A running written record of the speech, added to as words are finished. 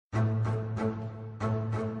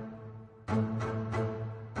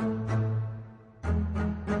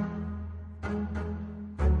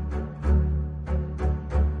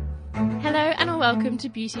welcome to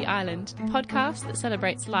Beauty Island, the podcast that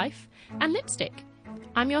celebrates life and lipstick.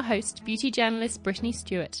 I'm your host, beauty journalist Brittany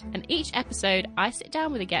Stewart, and each episode I sit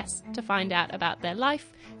down with a guest to find out about their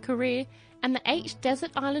life, career, and the 8 desert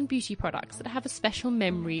island beauty products that have a special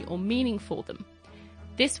memory or meaning for them.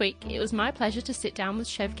 This week, it was my pleasure to sit down with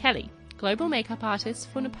Chev Kelly, global makeup artist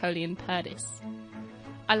for Napoleon Perdis.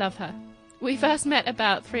 I love her. We first met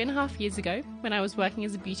about 3.5 years ago when I was working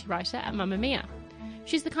as a beauty writer at Mamma Mia.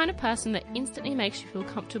 She's the kind of person that instantly makes you feel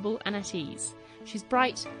comfortable and at ease. She's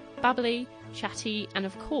bright, bubbly, chatty, and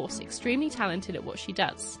of course extremely talented at what she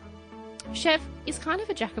does. Chev is kind of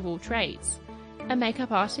a jack of all trades. A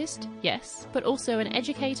makeup artist, yes, but also an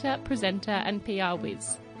educator, presenter, and PR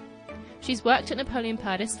whiz. She's worked at Napoleon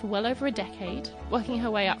Perdis for well over a decade, working her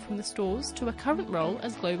way up from the stores to a current role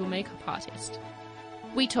as global makeup artist.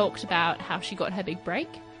 We talked about how she got her big break,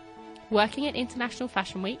 working at international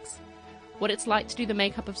fashion weeks, what it's like to do the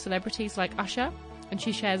makeup of celebrities like Usher, and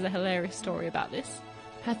she shares a hilarious story about this,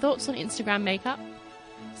 her thoughts on Instagram makeup,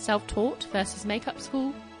 self-taught versus makeup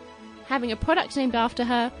school, having a product named after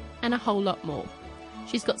her, and a whole lot more.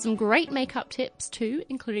 She's got some great makeup tips too,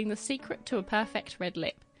 including the secret to a perfect red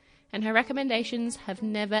lip, and her recommendations have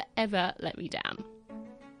never ever let me down.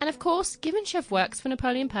 And of course, given Chev works for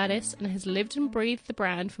Napoleon Perdis and has lived and breathed the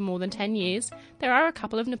brand for more than 10 years, there are a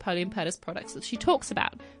couple of Napoleon Perdis products that she talks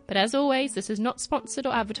about. But as always, this is not sponsored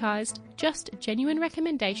or advertised, just genuine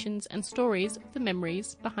recommendations and stories of the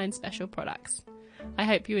memories behind special products. I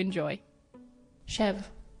hope you enjoy. Chev,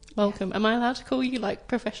 welcome. Am I allowed to call you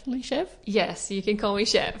professionally Chev? Yes, you can call me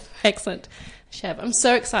Chev. Excellent. Chev, I'm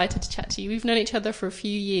so excited to chat to you. We've known each other for a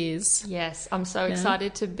few years. Yes, I'm so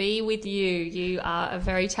excited to be with you. You are a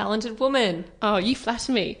very talented woman. Oh, you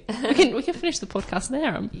flatter me. We can finish the podcast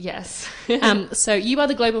there. Yes. So you are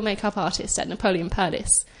the global makeup artist at Napoleon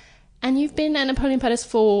Perdis. And you've been at Napoleon Perdis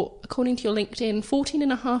for, according to your LinkedIn,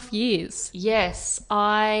 14.5 years. Yes,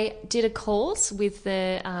 I did a course with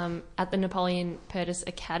at the Napoleon Perdis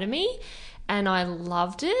Academy, and I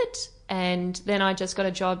loved it. And then I just got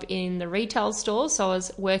a job in the retail store, so I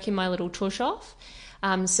was working my little tush off,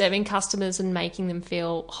 serving customers and making them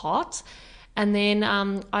feel hot. And then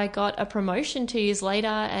I got a promotion 2 years later,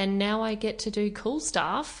 and now I get to do cool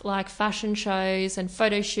stuff like fashion shows and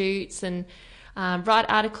photo shoots and write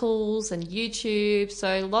articles and YouTube.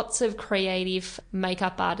 So lots of creative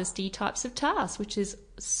makeup artisty types of tasks, which is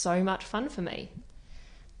so much fun for me.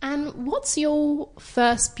 And what's your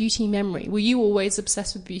first beauty memory? Were you always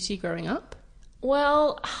obsessed with beauty growing up?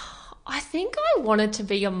 Well, I think I wanted to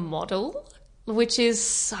be a model, which is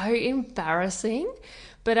so embarrassing.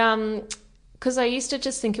 But because I used to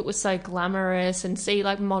just think it was so glamorous and see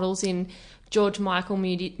models in George Michael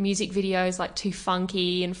music videos like Too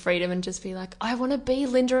Funky and Freedom and just be like, I want to be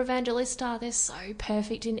Linda Evangelista. They're so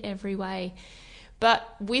perfect in every way.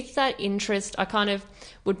 But with that interest, I kind of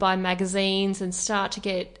would buy magazines and start to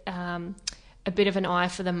get a bit of an eye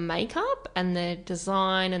for the makeup and the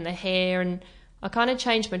design and the hair. And I kind of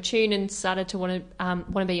changed my tune and started to want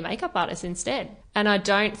to be a makeup artist instead. And I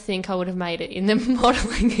don't think I would have made it in the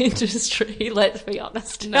modelling industry, let's be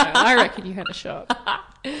honest. No, I reckon you had a shot.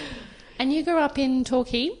 And you grew up in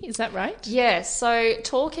Torquay, is that right? Yes. So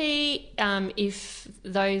Torquay, if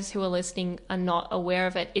those who are listening are not aware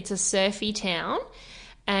of it, it's a surfy town.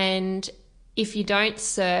 And if you don't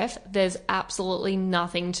surf, there's absolutely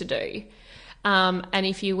nothing to do. And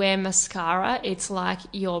if you wear mascara, it's like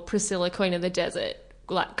you're Priscilla, Queen of the Desert,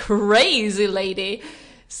 like crazy lady.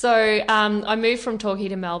 So I moved from Torquay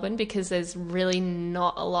to Melbourne because there's really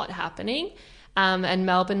not a lot happening. And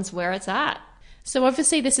Melbourne's where it's at. So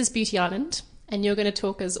obviously this is Beauty Island, and you're going to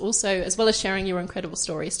talk us also, as well as sharing your incredible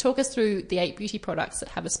stories, talk us through the 8 beauty products that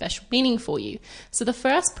have a special meaning for you. So the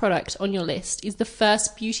first product on your list is the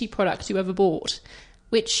first beauty product you ever bought,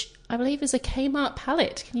 which I believe is a Kmart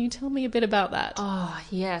palette. Can you tell me a bit about that? Oh,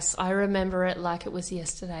 yes. I remember it like it was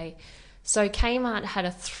yesterday. So Kmart had a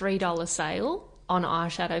 $3 sale on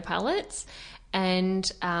eyeshadow palettes,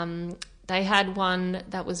 and they had one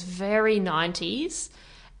that was very 90s,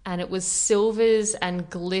 and it was silvers and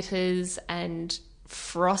glitters and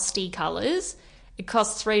frosty colours. It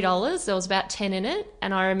cost $3. There was about 10 in it.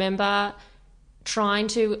 And I remember trying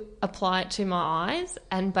to apply it to my eyes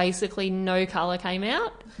and basically no colour came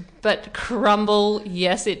out. But crumble,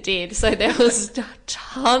 yes, it did. So there was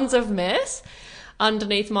tons of mess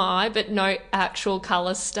underneath my eye, but no actual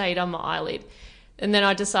colour stayed on my eyelid. And then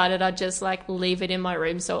I decided I'd just leave it in my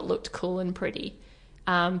room so it looked cool and pretty.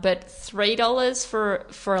 But $3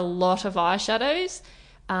 for a lot of eyeshadows,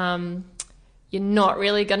 you're not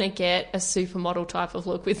really going to get a supermodel type of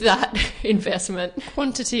look with that investment.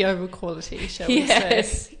 Quantity over quality, shall we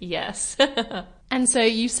say? Yes. And so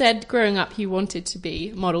you said growing up you wanted to be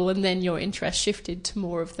a model, and then your interest shifted to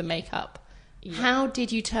more of the makeup. Yeah. How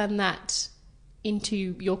did you turn that into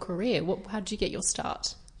your career? How did you get your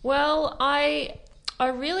start? Well, I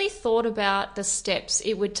really thought about the steps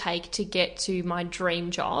it would take to get to my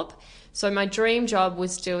dream job. So my dream job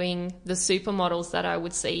was doing the supermodels that I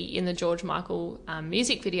would see in the George Michael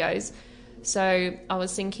music videos. So I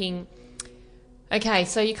was thinking, okay,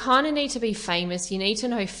 so you kind of need to be famous. You need to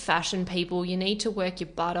know fashion people. You need to work your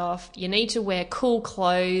butt off. You need to wear cool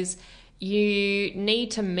clothes. You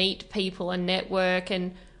need to meet people and network.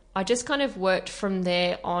 And I just kind of worked from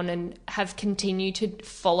there on and have continued to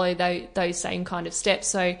follow those same kind of steps.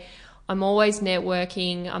 So I'm always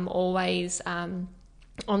networking. I'm always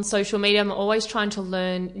on social media. I'm always trying to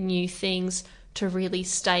learn new things to really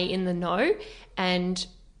stay in the know. And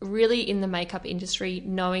really in the makeup industry,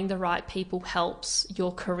 knowing the right people helps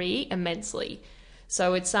your career immensely.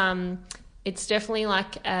 So it's definitely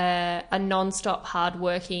like a non-stop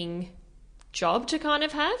hardworking job to kind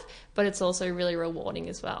of have, but it's also really rewarding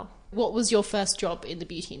as well. What was your first job in the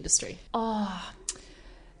beauty industry? Oh,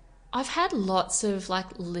 I've had lots of like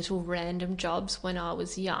little random jobs when I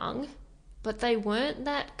was young, but they weren't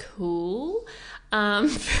that cool.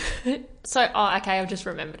 Okay, I've just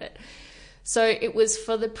remembered it. So it was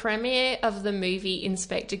for the premiere of the movie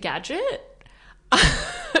Inspector Gadget.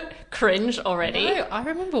 Cringe already. No, I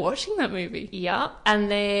remember watching that movie. Yeah,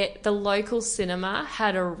 and the local cinema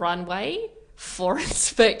had a runway for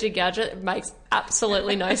Inspector Gadget. It makes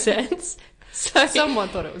absolutely no sense. So someone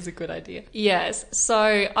thought it was a good idea. Yes.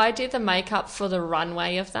 So I did the makeup for the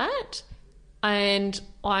runway of that. And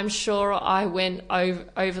I'm sure I went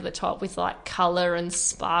over the top with like colour and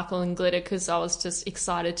sparkle and glitter because I was just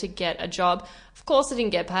excited to get a job. Of course, I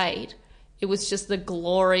didn't get paid. It was just the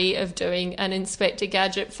glory of doing an Inspector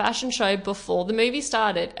Gadget fashion show before the movie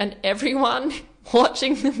started. And everyone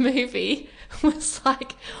watching the movie was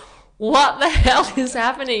like, what the hell is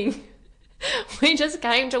happening? We just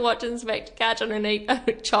came to watch Inspector Gadget and eat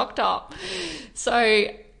a choc top. So,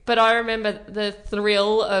 but I remember the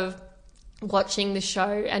thrill of watching the show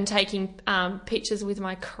and taking pictures with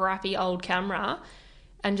my crappy old camera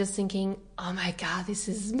and just thinking, oh my God, this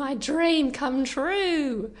is my dream come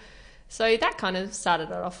true. So that kind of started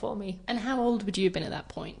it off for me. And how old would you have been at that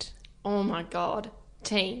point? Oh my God,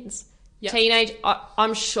 teens. Yep. Teenage,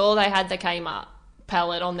 I'm sure they had the Kmart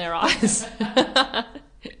palette on their eyes.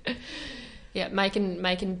 Yeah,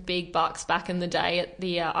 making big bucks back in the day at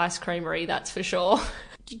the ice creamery, that's for sure.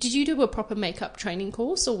 Did you do a proper makeup training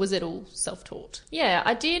course or was it all self-taught? Yeah,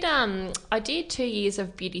 I did 2 years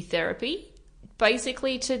of beauty therapy,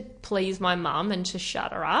 basically to please my mum and to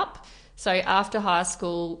shut her up. So after high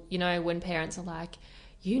school, you know, when parents are like,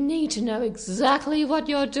 you need to know exactly what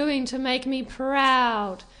you're doing to make me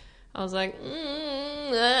proud. I was like,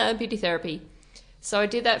 beauty therapy. So I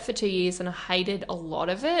did that for 2 years and I hated a lot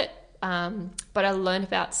of it. But I learned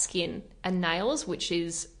about skin and nails, which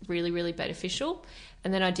is really, really beneficial.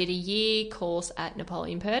 And then I did a year course at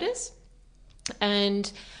Napoleon Purtis.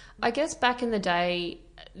 And I guess back in the day,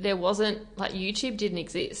 there wasn't, like, YouTube didn't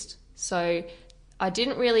exist. So I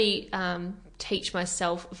didn't really teach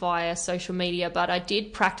myself via social media, but I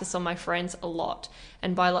did practice on my friends a lot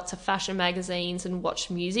and buy lots of fashion magazines and watch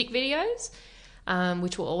music videos,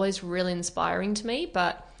 which were always really inspiring to me.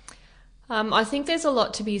 But I think there's a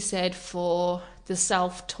lot to be said for the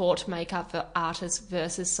self-taught makeup artist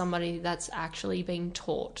versus somebody that's actually being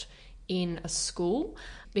taught in a school,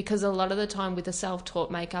 because a lot of the time with a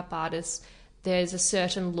self-taught makeup artist, there's a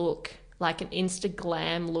certain look, like an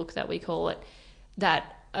Insta-glam look that we call it,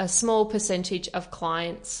 that a small percentage of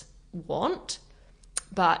clients want,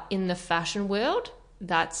 but in the fashion world,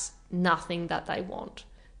 that's nothing that they want.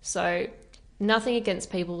 So nothing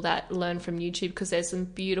against people that learn from YouTube, because there's some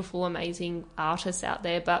beautiful, amazing artists out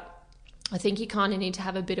there, but I think you kind of need to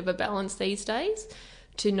have a bit of a balance these days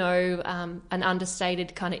to know an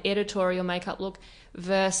understated kind of editorial makeup look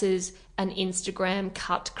versus an Instagram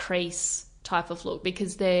cut crease type of look,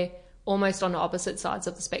 because they're almost on opposite sides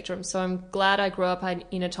of the spectrum. So I'm glad I grew up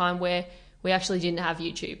in a time where we actually didn't have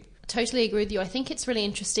YouTube. Totally agree with you. I think it's really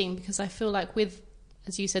interesting because I feel like with,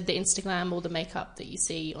 as you said, the Instagram or the makeup that you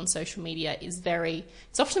see on social media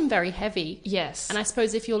it's often very heavy. Yes. And I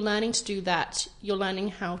suppose if you're learning to do that, you're learning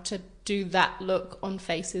how to do that look on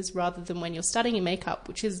faces rather than when you're studying makeup,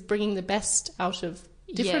 which is bringing the best out of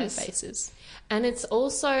different Yes. faces. And it's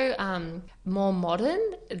also more modern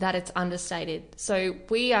that it's understated. So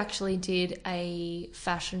we actually did a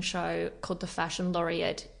fashion show called the Fashion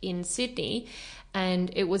Laureate in Sydney,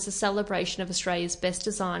 and it was a celebration of Australia's best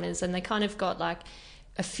designers, and they kind of got like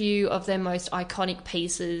a few of their most iconic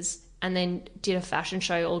pieces and then did a fashion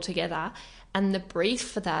show all together. And the brief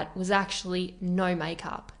for that was actually no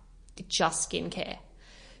makeup, just skincare.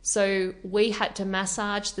 So we had to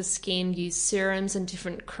massage the skin, use serums and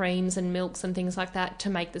different creams and milks and things like that to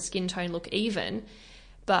make the skin tone look even.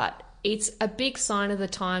 But it's a big sign of the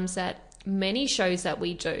times that many shows that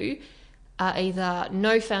we do are either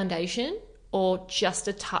no foundation or just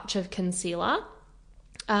a touch of concealer,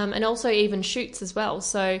 and also even shoots as well.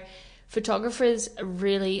 So photographers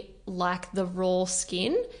really like the raw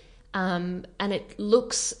skin, and it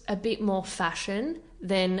looks a bit more fashion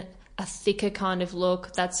than a thicker kind of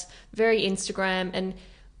look that's very Instagram and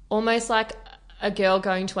almost like a girl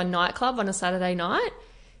going to a nightclub on a Saturday night.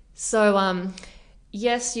 So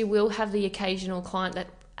yes, you will have the occasional client that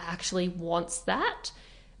actually wants that,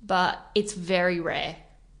 but it's very rare.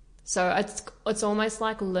 So it's almost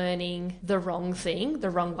like learning the wrong thing the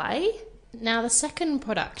wrong way. Now, the second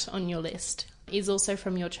product on your list is also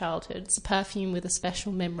from your childhood. It's a perfume with a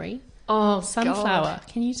special memory. Oh, Sunflower. God.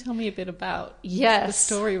 Can you tell me a bit about the Yes.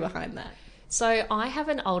 story behind that? So I have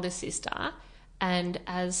an older sister, and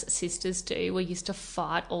as sisters do, we used to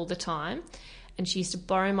fight all the time. And she used to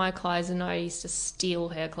borrow my clothes and I used to steal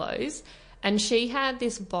her clothes. And she had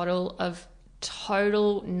this bottle of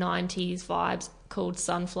total 90s vibes called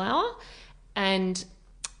Sunflower. And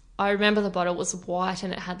I remember the bottle was white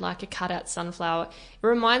and it had like a cutout sunflower. It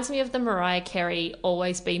reminds me of the Mariah Carey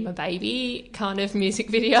Always Be My Baby kind of music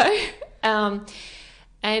video.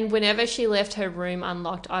 And whenever she left her room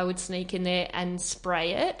unlocked, I would sneak in there and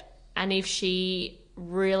spray it. And if she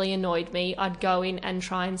really annoyed me, I'd go in and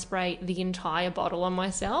try and spray the entire bottle on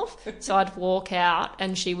myself. So I'd walk out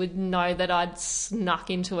and she would know that I'd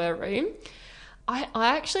snuck into her room. I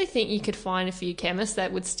actually think you could find a few chemists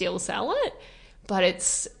that would still sell it,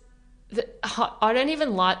 but I don't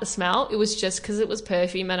even like the smell. It was just because it was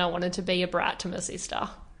perfume and I wanted to be a brat to my sister.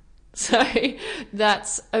 So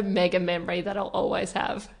that's a mega memory that I'll always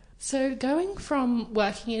have. So going from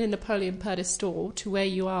working in a Napoleon Purtis store to where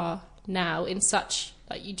you are now in such,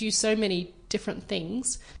 like you do so many different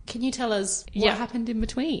things, can you tell us what happened in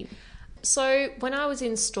between? So when I was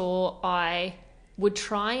in store, I would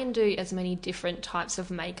try and do as many different types of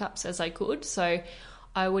makeups as I could. So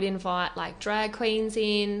I would invite like drag queens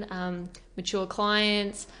in, mature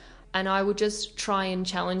clients, and I would just try and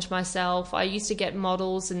challenge myself. I used to get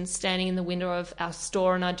models and standing in the window of our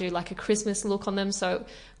store and I'd do like a Christmas look on them. So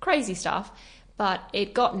crazy stuff, but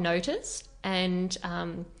it got noticed, and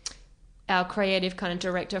our creative kind of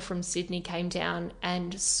director from Sydney came down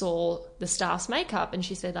and saw the staff's makeup, and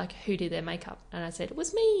she said like, who did their makeup? And I said, it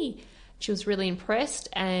was me. She was really impressed,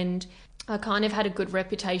 and I kind of had a good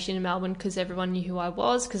reputation in Melbourne because everyone knew who I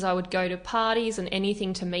was, because I would go to parties and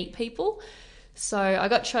anything to meet people. So I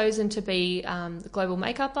got chosen to be the global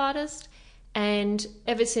makeup artist, and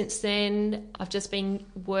ever since then I've just been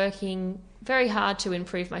working very hard to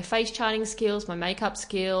improve my face charting skills, my makeup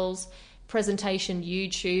skills, presentation,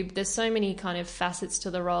 YouTube. There's so many kind of facets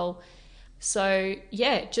to the role. So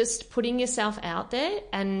yeah, just putting yourself out there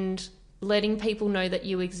and letting people know that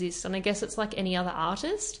you exist. And I guess it's like any other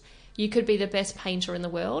artist. You could be the best painter in the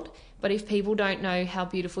world, but if people don't know how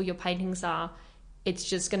beautiful your paintings are, it's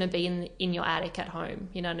just going to be in your attic at home.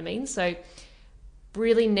 You know what I mean? So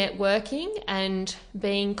really networking and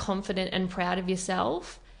being confident and proud of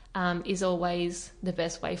yourself is always the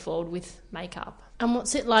best way forward with makeup. And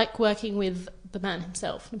what's it like working with the man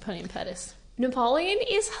himself, Napoleon Purtis? Napoleon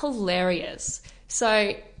is hilarious.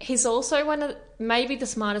 So he's also maybe the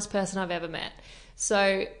smartest person I've ever met.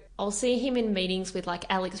 So I'll see him in meetings with like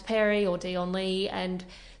Alex Perry or Dion Lee, and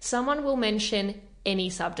someone will mention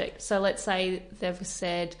any subject. So let's say they've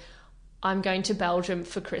said, I'm going to Belgium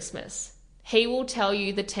for Christmas. He will tell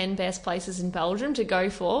you the 10 best places in Belgium to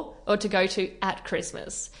go for or to go to at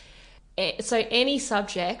Christmas. So any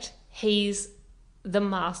subject, he's the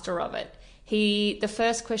master of it. The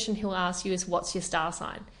first question he'll ask you is, what's your star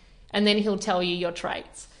sign? And then he'll tell you your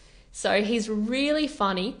traits. So he's really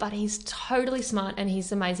funny, but he's totally smart and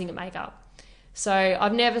he's amazing at makeup. So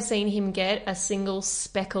I've never seen him get a single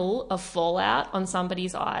speckle of fallout on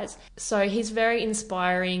somebody's eyes. So he's very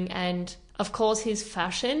inspiring, and of course his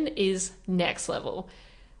fashion is next level.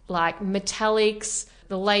 Like metallics,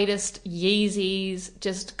 the latest Yeezys,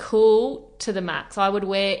 just cool to the max. I would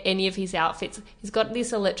wear any of his outfits. He's got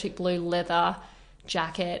this electric blue leather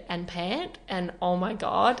jacket and pant, and oh my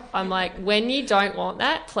God, I'm like, when you don't want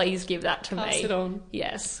that, please give that to me. Pass it on.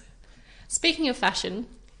 Yes. Speaking of fashion,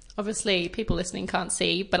 obviously people listening can't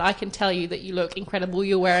see, but I can tell you that you look incredible.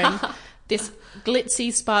 You're wearing this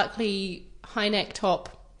glitzy, sparkly high neck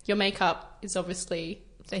top. Your makeup is obviously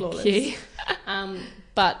flawless. Thank you.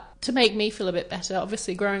 But to make me feel a bit better,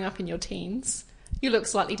 obviously growing up in your teens, you look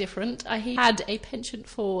slightly different. I had a penchant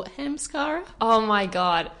for hair mascara. Oh my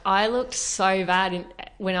God, I looked so bad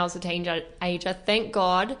when I was a teenager. Thank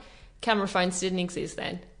God camera phones didn't exist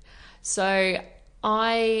then. So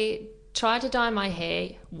I tried to dye my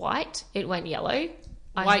hair white. It went yellow.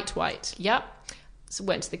 White. Yep. So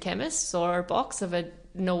went to the chemist, saw a box of a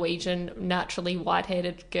Norwegian naturally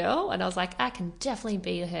white-headed girl, and I was like, I can definitely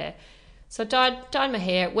be her. So dyed my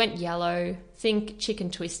hair, it went yellow, think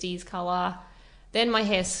chicken twisties colour. Then my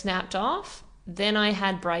hair snapped off. Then I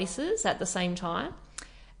had braces at the same time.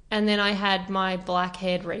 And then I had my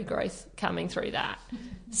black-haired regrowth coming through that.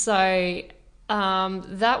 So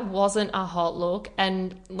that wasn't a hot look.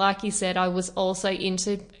 And like you said, I was also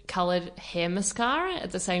into coloured hair mascara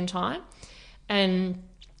at the same time. And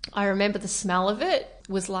I remember the smell of it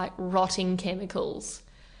was like rotting chemicals.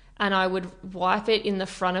 And I would wipe it in the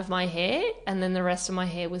front of my hair, and then the rest of my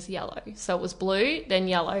hair was yellow. So it was blue, then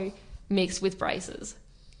yellow, mixed with braces.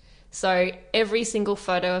 So every single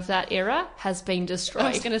photo of that era has been destroyed. I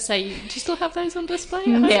was going to say, do you still have those on display?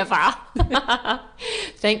 Never.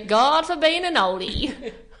 Thank God for being an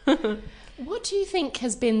oldie. What do you think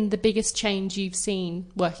has been the biggest change you've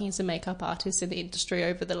seen working as a makeup artist in the industry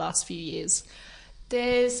over the last few years?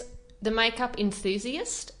 There's the makeup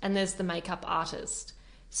enthusiast and there's the makeup artist.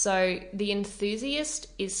 So the enthusiast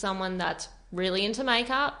is someone that's really into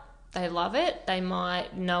makeup. They love it. They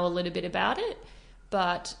might know a little bit about it.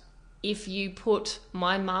 But if you put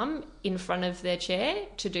my mum in front of their chair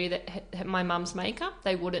to do my mum's makeup,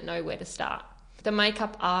 they wouldn't know where to start. The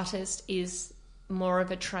makeup artist is more of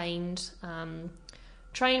a trained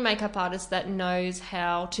makeup artist that knows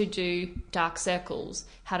how to do dark circles,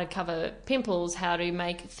 how to cover pimples, how to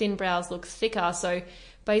make thin brows look thicker. So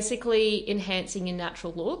basically enhancing your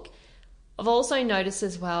natural look. I've also noticed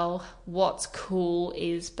as well what's cool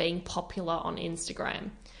is being popular on Instagram.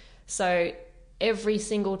 So every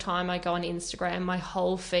single time I go on Instagram, my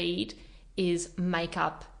whole feed is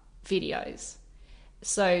makeup videos.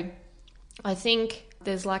 So I think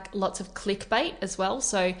there's like lots of clickbait as well.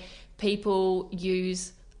 So people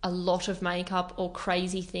use a lot of makeup or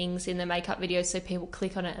crazy things in their makeup videos so people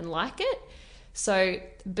click on it and like it. So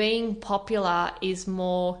being popular is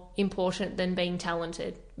more important than being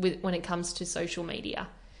talented when it comes to social media,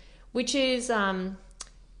 which is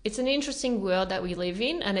it's an interesting world that we live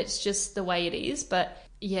in, and it's just the way it is. But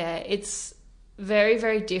yeah, it's very,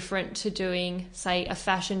 very different to doing, say, a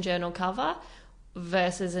fashion journal cover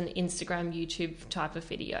versus an Instagram, YouTube type of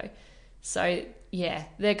video. So yeah,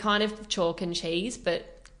 they're kind of chalk and cheese,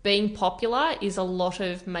 but being popular is a lot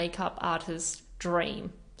of makeup artists'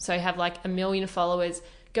 dream. So have like 1 million followers,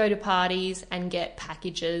 go to parties and get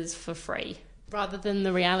packages for free. Rather than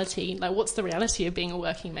the reality, like what's the reality of being a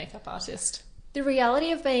working makeup artist? The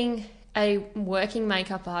reality of being a working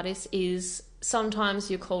makeup artist is sometimes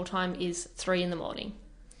your call time is 3 a.m.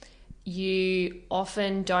 You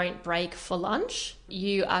often don't break for lunch.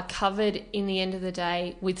 You are covered in the end of the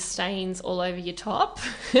day with stains all over your top.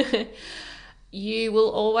 You will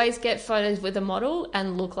always get photos with a model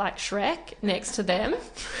and look like Shrek next to them.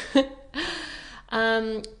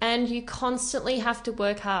 And you constantly have to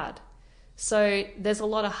work hard. So there's a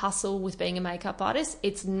lot of hustle with being a makeup artist.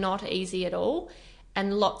 It's not easy at all.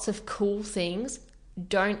 And lots of cool things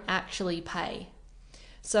don't actually pay.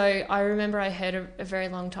 So I remember I heard a very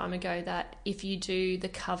long time ago that if you do the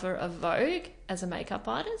cover of Vogue as a makeup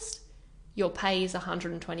artist, your pay is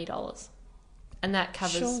 $120. And that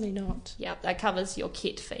covers... Surely not. Yeah, that covers your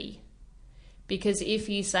kit fee. Because if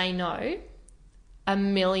you say no,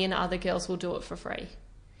 1 million other girls will do it for free.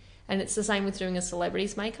 And it's the same with doing a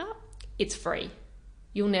celebrity's makeup. It's free.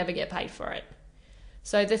 You'll never get paid for it.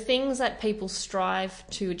 So the things that people strive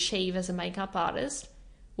to achieve as a makeup artist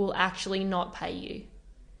will actually not pay you.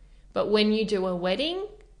 But when you do a wedding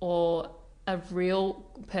or a real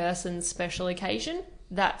person's special occasion,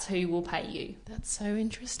 that's who will pay you. That's so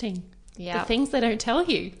interesting. Yeah. The things they don't tell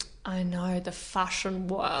you. I know, the fashion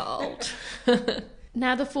world.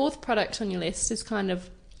 Now, the fourth product on your list is kind of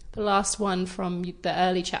the last one from the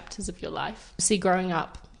early chapters of your life. See, growing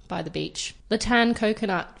up by the beach. Le Tan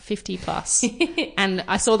Coconut 50 plus. And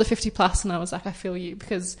I saw the 50 plus and I was like, I feel you,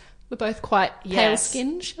 because we're both quite pale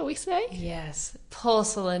skinned, shall we say? Yes.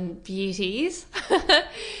 Porcelain beauties.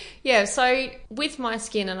 Yeah, so with my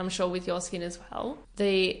skin, and I'm sure with your skin as well,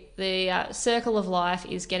 the circle of life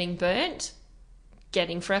is getting burnt,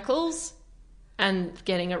 getting freckles, and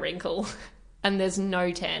getting a wrinkle. And there's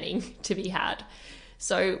no tanning to be had.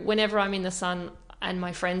 So whenever I'm in the sun and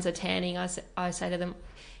my friends are tanning, I say to them,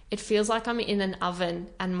 it feels like I'm in an oven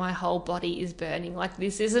and my whole body is burning. Like,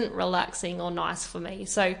 this isn't relaxing or nice for me.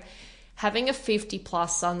 So having a 50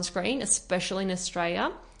 plus sunscreen, especially in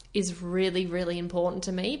Australia, is really, really important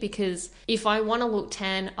to me, because if I want to look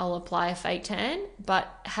tan, I'll apply a fake tan, but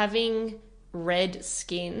having red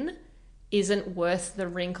skin isn't worth the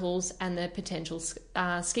wrinkles and the potential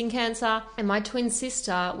skin cancer. And my twin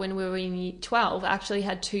sister, when we were in year 12, actually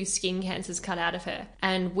had 2 skin cancers cut out of her.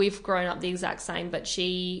 And we've grown up the exact same, but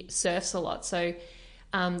she surfs a lot. So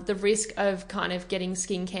the risk of kind of getting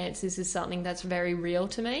skin cancers is something that's very real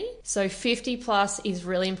to me. So 50 plus is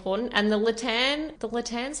really important. And the Latan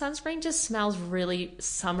sunscreen just smells really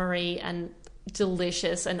summery and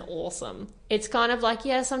delicious and awesome. It's kind of like,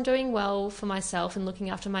 yes, I'm doing well for myself and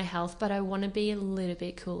looking after my health, but I want to be a little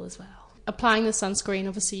bit cool as well. Applying the sunscreen,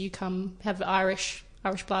 obviously you have Irish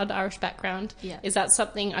blood, Irish background. Yeah. Is that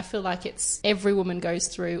something I feel like it's every woman goes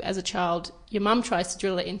through as a child? Your mum tries to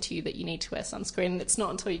drill it into you that you need to wear sunscreen, and it's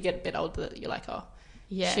not until you get a bit older that you're like, oh,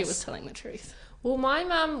 yes, she was telling the truth. Well, my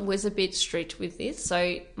mum was a bit strict with this.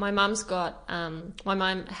 So my mum's got, my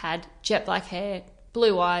mum had jet black hair,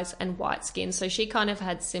 blue eyes and white skin. So she kind of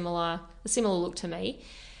had a similar look to me.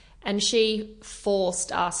 And she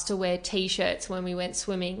forced us to wear T-shirts when we went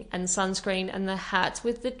swimming and sunscreen and the hats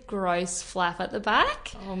with the gross flap at the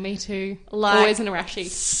back. Oh, me too. Like, always in a rashy.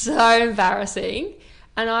 So embarrassing.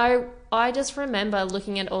 And I just remember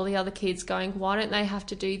looking at all the other kids going, why don't they have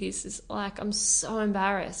to do this? It's like, I'm so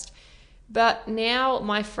embarrassed. But now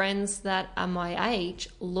my friends that are my age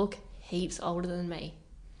look heaps older than me.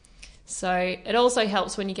 So it also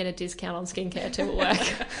helps when you get a discount on skincare too at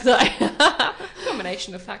work. So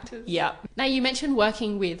combination of factors. Yeah. Now, you mentioned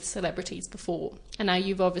working with celebrities before, and now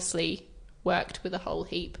you've obviously worked with a whole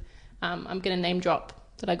heap. I'm going to name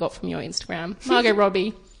drop that I got from your Instagram. Margot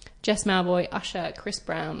Robbie, Jess Mauboy, Usher, Chris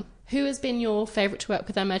Brown. Who has been your favourite to work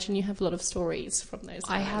with? I imagine you have a lot of stories from those times.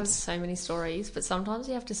 I have so many stories, but sometimes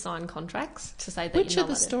you have to sign contracts to say that Which you're are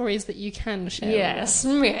the stories that you can share?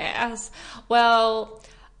 Yes. Well,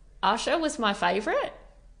 Usher was my favourite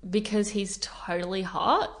because he's totally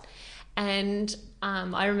hot. And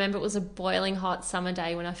I remember it was a boiling hot summer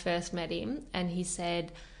day when I first met him, and he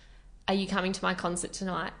said, are you coming to my concert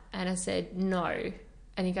tonight? And I said, no.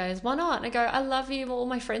 And he goes, why not? And I go, I love you. All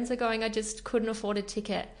my friends are going. I just couldn't afford a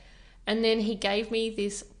ticket. And then he gave me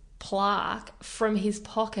this plaque from his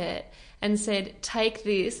pocket and said, take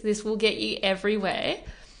this. This will get you everywhere.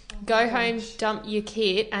 Go home, dump your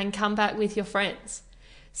kit, and come back with your friends.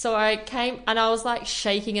 So I came, and I was like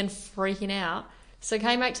shaking and freaking out. So I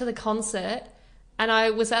came back to the concert, and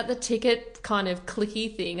I was at the ticket kind of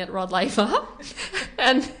clicky thing at Rod Laver,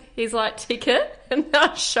 and he's like, ticket? And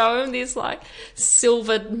I show him this like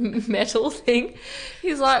silver metal thing.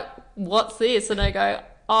 He's like, what's this? And I go,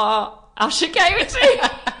 oh, Usher gave it to me.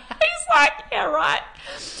 He's like, yeah, right.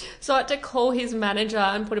 So I had to call his manager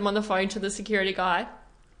and put him on the phone to the security guy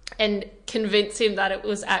and convince him that it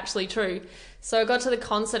was actually true. So I got to the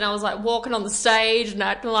concert and I was like walking on the stage and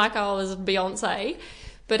acting like I was Beyonce.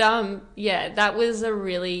 But yeah, that was a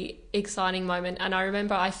really exciting moment. And I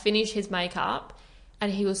remember I finished his makeup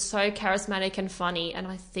and he was so charismatic and funny, and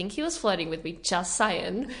I think he was flirting with me, just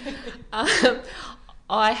saying.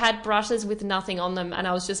 I had brushes with nothing on them, and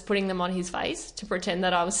I was just putting them on his face to pretend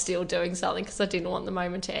that I was still doing something because I didn't want the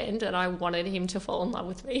moment to end and I wanted him to fall in love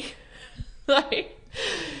with me.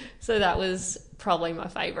 So that was probably my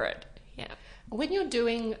favourite. Yeah. When you're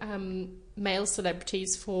doing male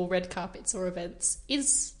celebrities for red carpets or events,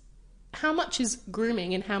 how much is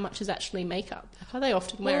grooming and how much is actually makeup? Are they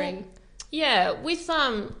often wearing... Yeah, with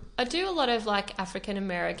I do a lot of like African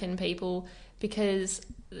American people because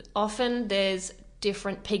often there's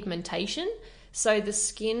different pigmentation. So the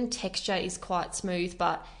skin texture is quite smooth,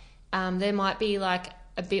 but there might be like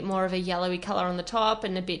a bit more of a yellowy colour on the top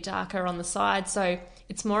and a bit darker on the side. So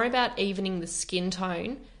it's more about evening the skin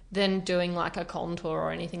tone than doing like a contour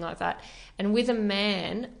or anything like that. And with a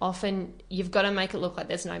man, often you've got to make it look like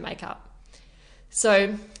there's no makeup.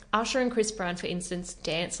 So Usher and Chris Brown, for instance,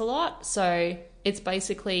 dance a lot. So it's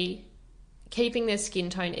basically keeping their skin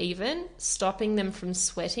tone even, stopping them from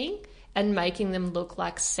sweating, and making them look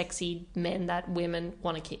like sexy men that women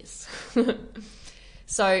want to kiss.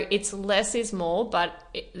 So it's less is more,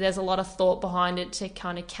 but there's a lot of thought behind it to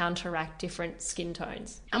kind of counteract different skin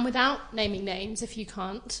tones. And without naming names, if you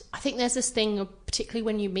can't, I think there's this thing, particularly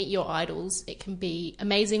when you meet your idols, it can be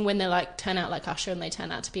amazing when they like turn out like Usher and they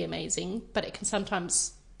turn out to be amazing, but it can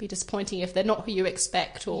sometimes be disappointing if they're not who you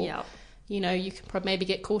expect, or Yep. you know, you can maybe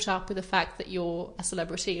get caught up with the fact that you're a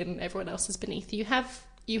celebrity and everyone else is beneath you. Have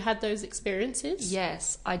you had those experiences?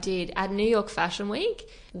 Yes, I did. At New York Fashion Week,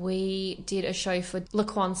 we did a show for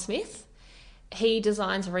Laquan Smith. He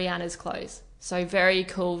designs Rihanna's clothes. So very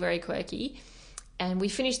cool, very quirky. And we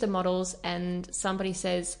finished the models and somebody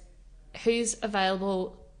says, who's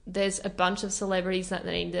available? There's a bunch of celebrities that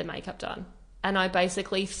need their makeup done. And I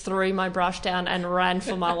basically threw my brush down and ran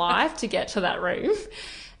for my life to get to that room.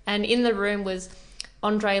 And in the room was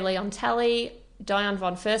Andre Leon Talley, Diane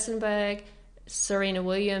von Furstenberg, Serena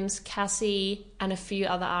Williams, Cassie, and a few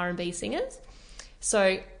other R&B singers.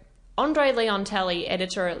 So Andre Leon Talley,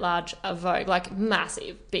 editor-at-large of Vogue, like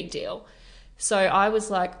massive, big deal. So I was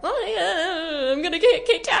like, oh yeah, I'm going to get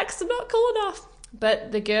kicked out because I'm not cool enough.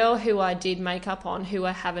 But the girl who I did makeup on, who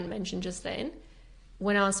I haven't mentioned just then,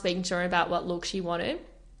 when I was speaking to her about what look she wanted,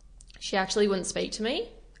 she actually wouldn't speak to me,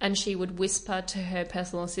 and she would whisper to her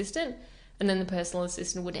personal assistant, and then the personal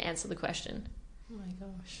assistant would answer the question. Oh my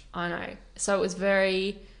gosh. I know. So it was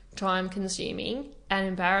very time consuming and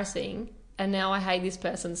embarrassing. And now I hate this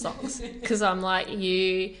person's songs because I'm like,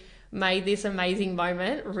 you made this amazing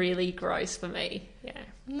moment really gross for me. Yeah.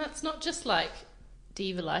 And that's not just like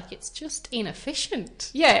diva-like, it's just inefficient.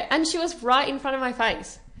 Yeah. And she was right in front of my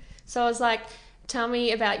face. So I was like, tell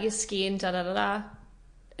me about your skin, da da da da.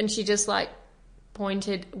 And she just like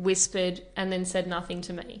pointed, whispered, and then said nothing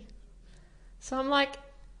to me. So I'm like,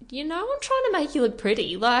 you know, I'm trying to make you look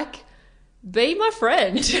pretty. Like, be my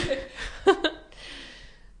friend.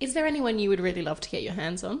 Is there anyone you would really love to get your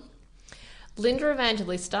hands on? Linda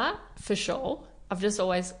Evangelista, for sure. I've just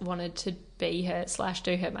always wanted to be her /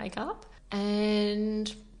 do her makeup.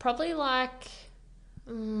 And probably like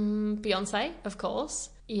Beyonce, of course.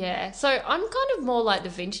 Yeah. So I'm kind of more like the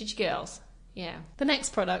vintage girls. Yeah. The next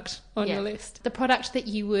product on your list. The product that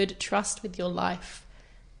you would trust with your life.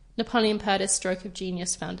 Napoleon Perdis Stroke of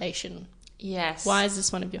Genius Foundation. Yes. Why is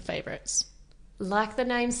this one of your favourites? Like the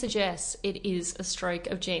name suggests, it is a stroke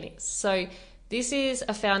of genius. So this is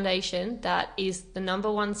a foundation that is the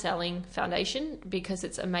 #1 selling foundation because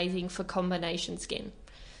it's amazing for combination skin.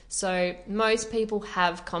 So most people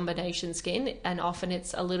have combination skin, and often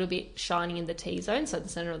it's a little bit shiny in the T-zone, so the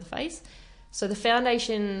center of the face. So the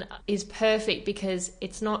foundation is perfect because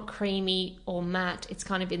it's not creamy or matte, it's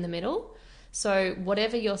kind of in the middle. So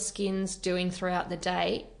whatever your skin's doing throughout the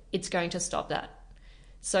day, it's going to stop that.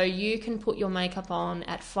 So you can put your makeup on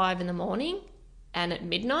at 5 a.m, and at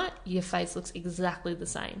midnight, your face looks exactly the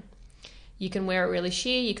same. You can wear it really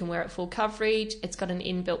sheer, you can wear it full coverage, it's got an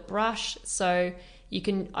inbuilt brush, so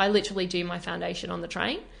I literally do my foundation on the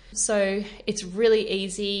train. So it's really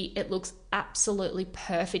easy, it looks absolutely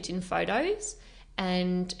perfect in photos,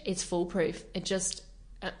 and it's foolproof. It just,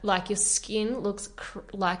 like, your skin looks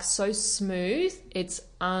like so smooth, it's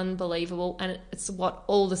unbelievable, and it's what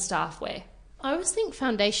all the staff wear. I always think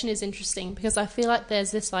foundation is interesting because I feel like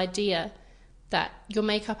there's this idea that your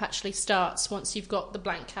makeup actually starts once you've got the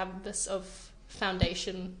blank canvas of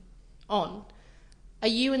foundation on. Are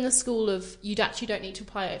you in the school of you actually don't need to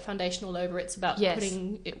apply foundation all over, it's about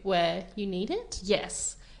putting it where you need it?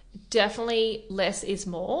 Yes, definitely less is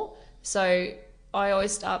more. So I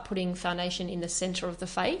always start putting foundation in the center of the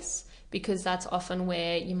face because that's often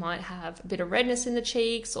where you might have a bit of redness in the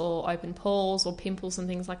cheeks or open pores or pimples and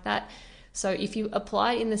things like that. So if you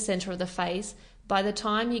apply it in the center of the face, by the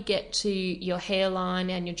time you get to your hairline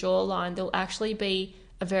and your jawline, there'll actually be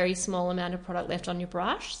a very small amount of product left on your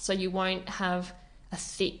brush. So you won't have a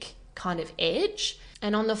thick kind of edge.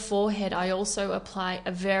 And on the forehead, I also apply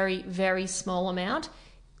a very, very small amount,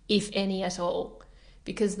 if any at all.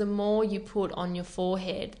 Because the more you put on your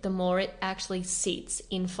forehead, the more it actually sits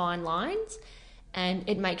in fine lines and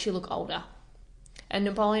it makes you look older. And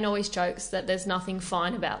Napoleon always jokes that there's nothing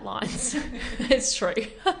fine about lines. It's true.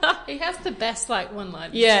 He has the best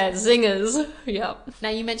one-liners. Yeah, zingers. Yep. Now,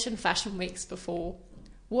 you mentioned fashion weeks before.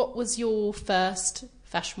 What was your first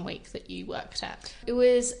fashion week that you worked at? It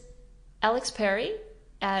was Alex Perry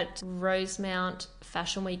at Rosemount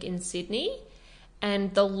Fashion Week in Sydney,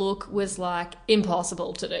 and the look was like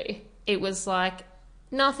impossible to do. It was like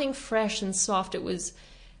nothing fresh and soft. It was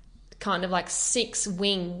kind of like 6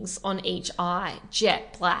 wings on each eye,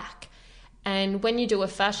 jet black. And when you do a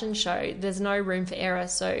fashion show, there's no room for error.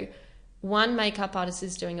 So 1 makeup artist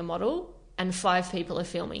is doing a model and 5 people are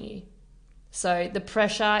filming you. So the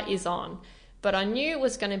pressure is on. But I knew it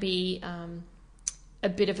was going to be a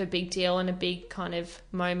bit of a big deal and a big kind of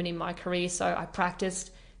moment in my career. So I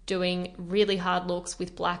practiced doing really hard looks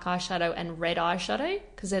with black eyeshadow and red eyeshadow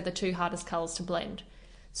because they're the two hardest colours to blend.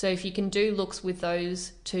 So if you can do looks with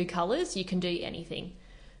those two colours, you can do anything.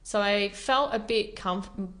 So I felt a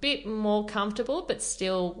bit more comfortable, but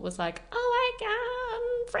still was like, oh my God,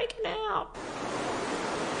 I'm freaking out.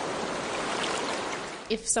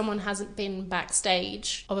 If someone hasn't been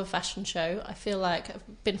backstage of a fashion show, I feel like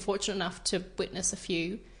I've been fortunate enough to witness a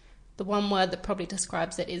few. The one word that probably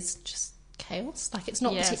describes it is just chaos. Like, it's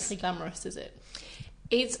not particularly glamorous, is it?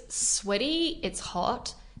 It's sweaty, it's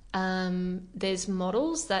hot. There's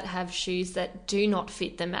models that have shoes that do not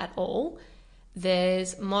fit them at all.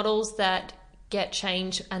 There's models that get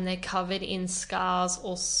changed and they're covered in scars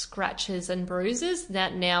or scratches and bruises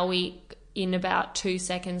that now we, in about 2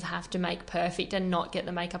 seconds, have to make perfect and not get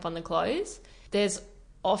the makeup on the clothes. There's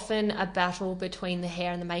often a battle between the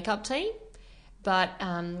hair and the makeup team, but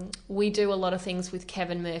we do a lot of things with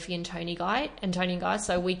Kevin Murphy and Tony Guy,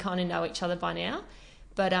 so we kind of know each other by now.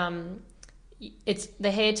 But it's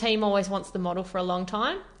the hair team always wants the model for a long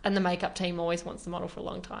time, and the makeup team always wants the model for a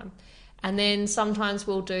long time. And then sometimes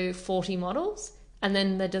we'll do 40 models, and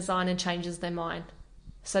then the designer changes their mind.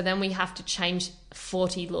 So then we have to change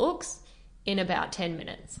 40 looks in about 10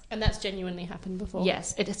 minutes. And that's genuinely happened before?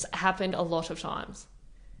 Yes, it has happened a lot of times.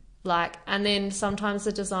 And then sometimes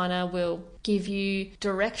the designer will give you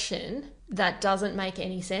direction that doesn't make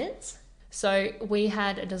any sense. So we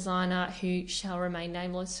had a designer who shall remain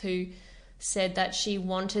nameless who said that she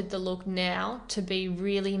wanted the look now to be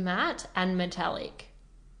really matte and metallic,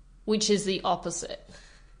 which is the opposite.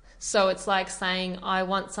 So it's like saying, I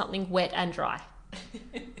want something wet and dry.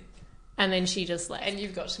 And then she just left. And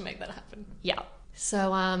you've got to make that happen. Yeah.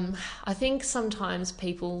 So I think sometimes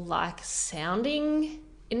people like sounding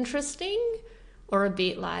interesting or a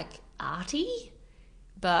bit like arty,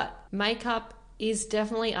 but makeup is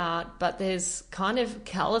definitely art, but there's kind of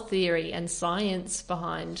colour theory and science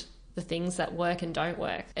behind the things that work and don't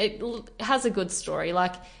work. It has a good story.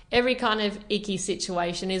 Like, every kind of icky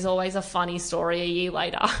situation is always a funny story a year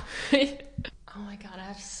later. Oh my God, I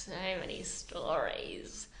have so many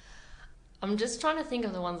stories. I'm just trying to think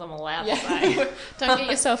of the ones I'm allowed to say. Don't get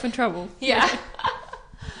yourself in trouble. Yeah.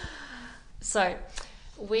 So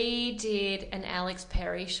we did an Alex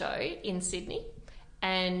Perry show in Sydney,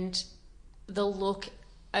 and the look,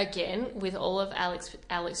 again, with all of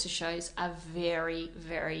Alex's shows, are very,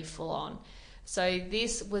 very full on. So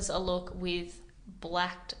this was a look with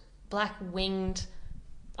black winged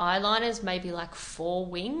eyeliners, maybe like 4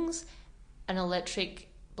 wings, an electric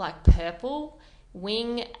like purple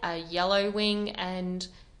wing, a yellow wing, and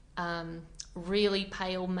really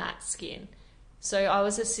pale matte skin. So I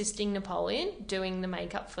was assisting Napoleon doing the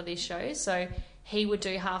makeup for this show. So he would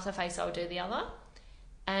do half the face, I would do the other.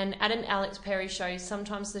 And at an Alex Perry show,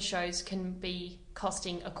 sometimes the shows can be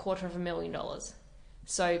costing $250,000.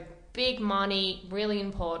 So big money, really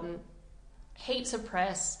important, heaps of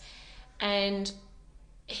press. And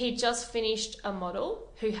he just finished a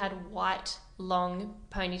model who had white, long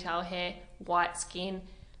ponytail hair, white skin.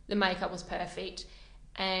 The makeup was perfect.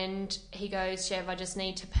 And he goes, Chev, I just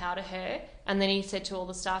need to powder her. And then he said to all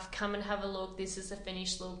the staff, come and have a look. This is the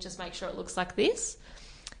finished look. Just make sure it looks like this.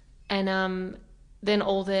 And then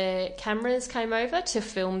all the cameras came over to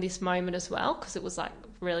film this moment as well, because it was like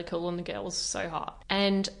really cool and the girl was so hot.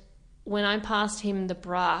 And when I passed him the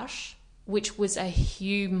brush, which was a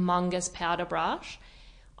humongous powder brush,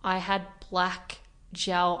 I had black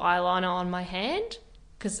gel eyeliner on my hand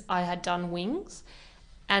because I had done wings,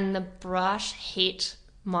 and the brush hit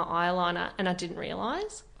my eyeliner and I didn't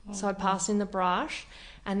realise. So I passed him the brush,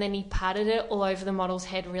 and then he patted it all over the model's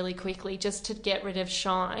head really quickly just to get rid of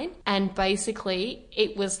shine. And basically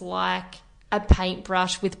it was like a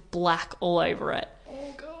paintbrush with black all over it.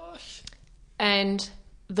 Oh gosh. And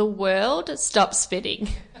the world stopped spinning.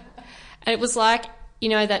 And it was like, you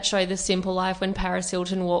know that show The Simple Life, when Paris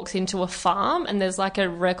Hilton walks into a farm and there's like a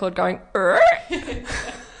record going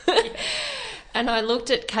And I looked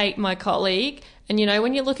at Kate, my colleague, and you know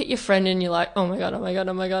when you look at your friend and you're like, oh my God, oh my God,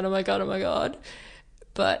 oh my God, oh my God, oh my God.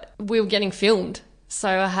 But we were getting filmed. So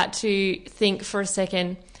I had to think for a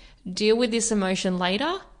second, deal with this emotion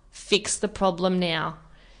later, fix the problem now.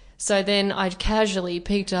 So then I casually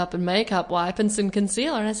picked up a makeup wipe and some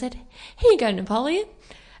concealer and I said, here you go, Napoleon.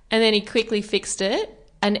 And then he quickly fixed it,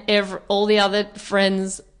 and all the other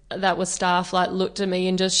friends that were staff like looked at me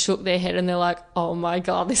and just shook their head and they're like, oh my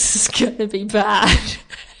God, this is going to be bad.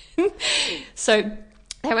 So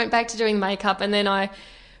they went back to doing makeup, and then I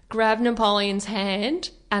grabbed Napoleon's hand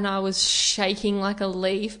and I was shaking like a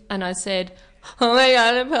leaf and I said, oh my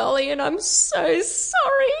God, Napoleon, I'm so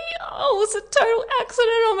sorry. Oh, it was a total accident.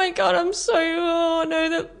 Oh my God, oh no,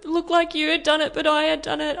 that looked like you had done it, but I had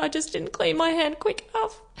done it. I just didn't clean my hand quick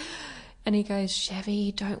enough. And he goes,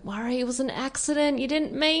 Chevy, don't worry. It was an accident. You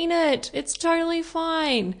didn't mean it. It's totally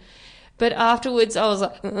fine. But afterwards, I was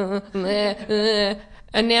like,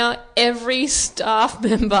 and now every staff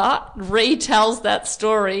member retells that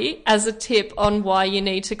story as a tip on why you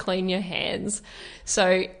need to clean your hands.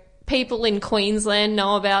 So people in Queensland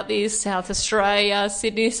know about this, South Australia,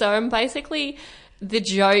 Sydney. So I'm basically the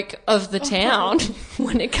joke of the town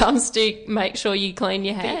when it comes to make sure you clean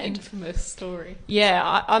your hand. The infamous story.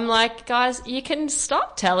 Yeah, I'm like, guys, you can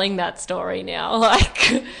stop telling that story now.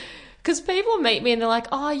 Like, because people meet me and they're like,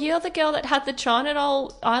 oh, you're the girl that had the China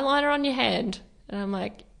doll eyeliner on your hand. And I'm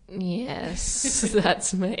like, yes,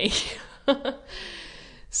 that's me.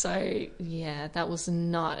 So, yeah, that was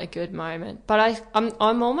not a good moment. But I'm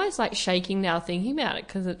almost like shaking now thinking about it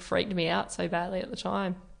because it freaked me out so badly at the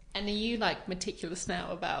time. And are you like meticulous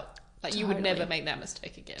now about, like, you would never make that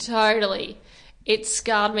mistake again? Totally. It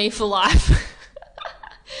scarred me for life.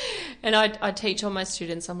 And I teach all my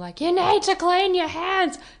students, I'm like, you need to clean your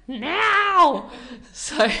hands now.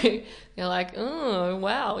 So they're like, oh,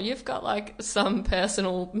 wow, you've got like some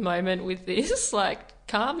personal moment with this. Like,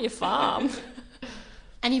 calm your farm.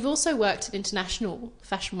 And you've also worked at international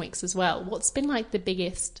fashion weeks as well. What's been like the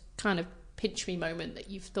biggest kind of pinch me moment that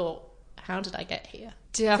you've thought, how did I get here?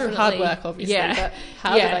 Definitely. Through hard work, obviously, but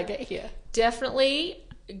how did I get here? Definitely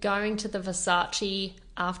going to the Versace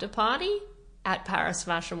after party at Paris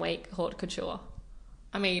Fashion Week Haute Couture.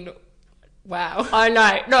 I mean, wow. I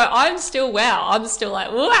know. No, I'm still wow. I'm still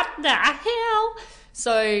like, what the hell?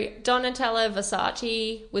 So Donatella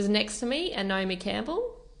Versace was next to me and Naomi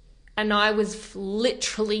Campbell, and I was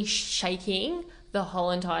literally shaking the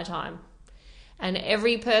whole entire time. And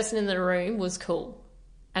every person in the room was cool.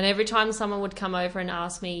 And every time someone would come over and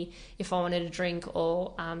ask me if I wanted a drink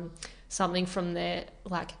or something from their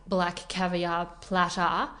like black caviar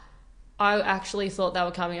platter, I actually thought they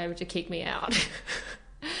were coming over to kick me out.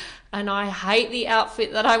 And I hate the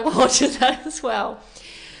outfit that I wore to that as well.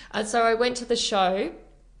 And so I went to the show,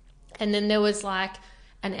 and then there was like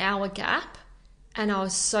an hour gap, and I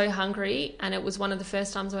was so hungry, and it was one of the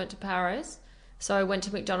first times I went to Paris. So I went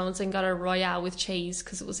to McDonald's and got a Royale with cheese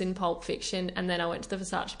because it was in Pulp Fiction, and then I went to the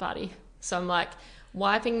Versace party. So I'm like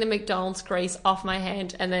wiping the McDonald's grease off my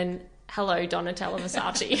hand, and then, hello, Donatella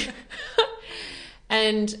Versace.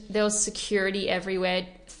 And there was security everywhere,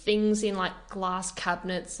 things in like glass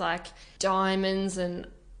cabinets, like diamonds, and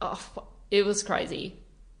it was crazy.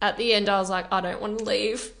 At the end, I was like, I don't want to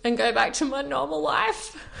leave and go back to my normal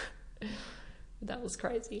life. That was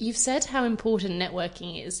crazy. You've said how important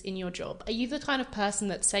networking is in your job. Are you the kind of person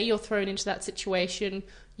that, say you're thrown into that situation,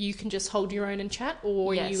 you can just hold your own and chat,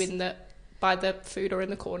 or are you by the food or in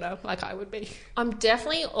the corner like I would be? I'm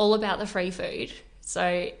definitely all about the free food.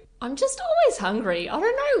 So I'm just always hungry. I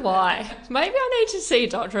don't know why. Maybe I need to see a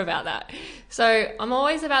doctor about that. So I'm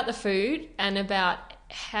always about the food and about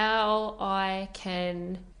how I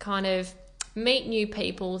can kind of meet new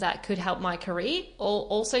people that could help my career, or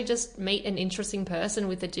also just meet an interesting person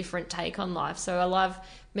with a different take on life. So I love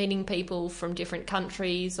meeting people from different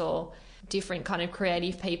countries or different kind of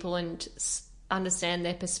creative people and understand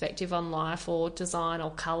their perspective on life or design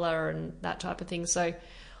or color and that type of thing. So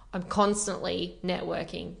I'm constantly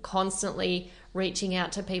networking, constantly reaching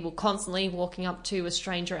out to people, constantly walking up to a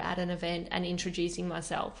stranger at an event and introducing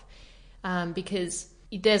myself, because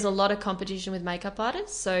there's a lot of competition with makeup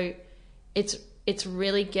artists. So it's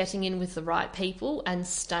really getting in with the right people and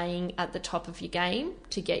staying at the top of your game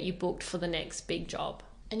to get you booked for the next big job.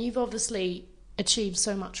 And you've obviously achieved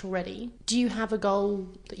so much already. Do you have a goal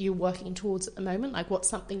that you're working towards at the moment? Like, what's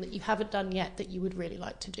something that you haven't done yet that you would really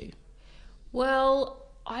like to do? Well,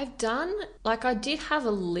 I did have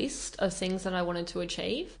a list of things that I wanted to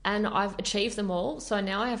achieve, and I've achieved them all. So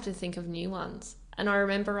now I have to think of new ones. And I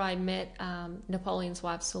remember I met Napoleon's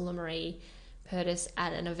wife, Sula Marie Purtis,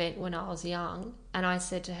 at an event when I was young, and I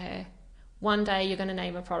said to her, one day you're going to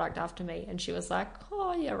name a product after me. And she was like,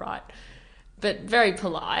 oh yeah, right, but very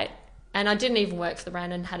polite. And I didn't even work for the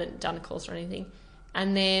brand and hadn't done a course or anything.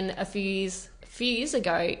 And then a few years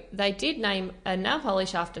ago, they did name a nail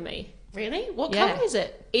polish after me. Really? What colour is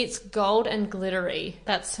it? It's gold and glittery.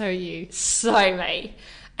 That's so you. So me.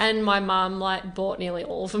 And my mum bought nearly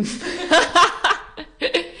all of them.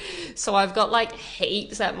 So I've got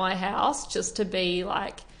heaps at my house just to be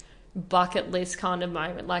bucket list kind of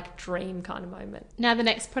moment, dream kind of moment. Now the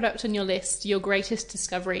next product on your list, your greatest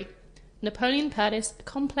discovery, Napoleon Purtis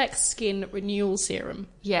Complex Skin Renewal Serum.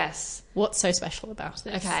 Yes. What's so special about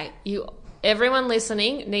this? Okay, you everyone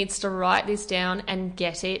listening needs to write this down and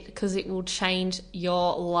get it because it will change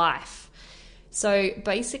your life. So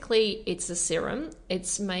basically, it's a serum.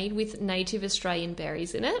 It's made with native Australian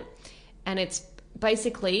berries in it, and it's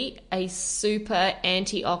basically a super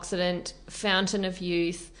antioxidant fountain of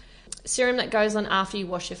youth serum that goes on after you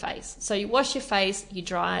wash your face. So you wash your face, you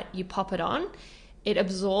dry it, you pop it on. It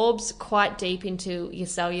absorbs quite deep into your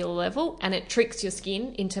cellular level, and it tricks your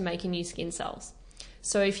skin into making new skin cells.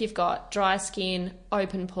 So if you've got dry skin,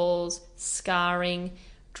 open pores, scarring,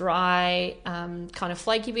 dry kind of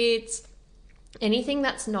flaky bits, anything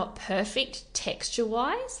that's not perfect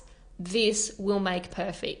texture-wise, this will make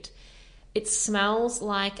perfect. It smells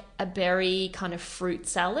like a berry kind of fruit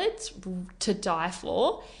salad to die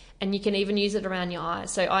for, and you can even use it around your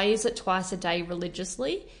eyes. So I use it twice a day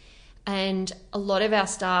religiously, and a lot of our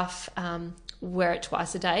staff wear it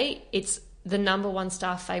twice a day. It's the number one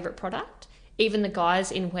staff favourite product. Even the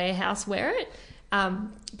guys in warehouse wear it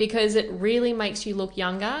because it really makes you look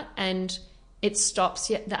younger and it stops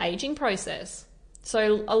the aging process.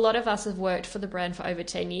 So a lot of us have worked for the brand for over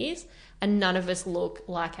 10 years and none of us look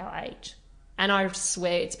like our age. And I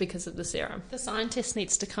swear it's because of the serum. The scientist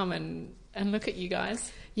needs to come and look at you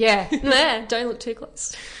guys. Yeah, don't look too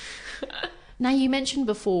close. Now, you mentioned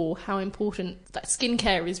before how important that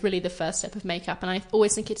skincare is really the first step of makeup, and I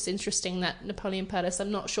always think it's interesting that Napoleon Paris,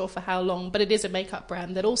 I'm not sure for how long, but it is a makeup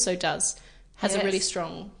brand that also has a really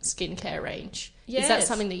strong skincare range. Yes. Is that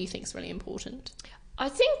something that you think is really important? I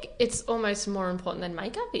think it's almost more important than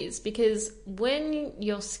makeup is, because when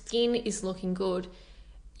your skin is looking good,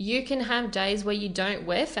 you can have days where you don't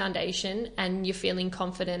wear foundation and you're feeling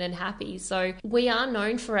confident and happy. So we are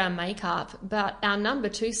known for our makeup, but our number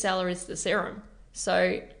 2 seller is the serum.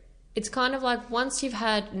 So it's kind of like once you've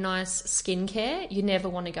had nice skincare, you never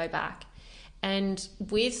want to go back. And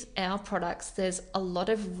with our products, there's a lot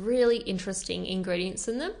of really interesting ingredients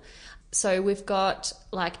in them. So we've got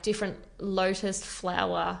like different lotus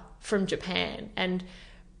flower from Japan, and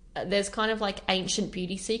there's kind of like ancient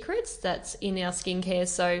beauty secrets that's in our skincare.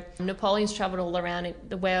 So Napoleon's traveled all around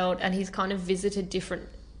the world and he's kind of visited different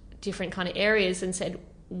kind of areas and said,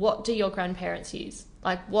 what do your grandparents use?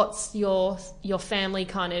 Like, what's your family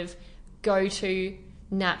kind of go-to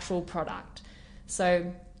natural product?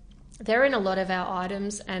 So they're in a lot of our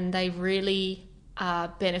items and they really are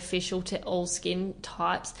beneficial to all skin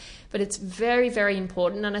types, but it's very, very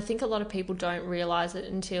important, and I think a lot of people don't realize it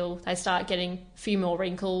until they start getting a few more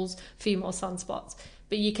wrinkles, a few more sunspots,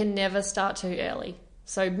 but you can never start too early.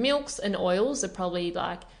 So milks and oils are probably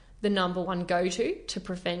like the number one go-to to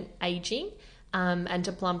prevent aging and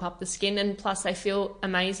to plump up the skin, and plus they feel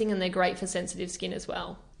amazing and they're great for sensitive skin as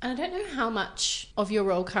well. And I don't know how much of your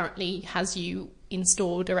role currently has you in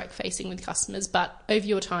store direct facing with customers, but over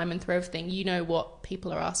your time and through everything, you know what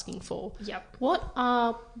people are asking for. Yep. What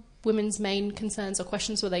are women's main concerns or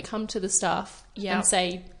questions where they come to the staff and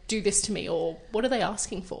say, do this to me, or what are they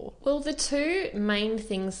asking for? Well, the two main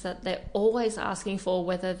things that they're always asking for,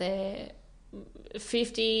 whether they're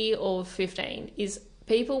 50 or 15, is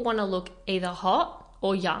people want to look either hot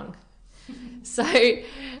or young. So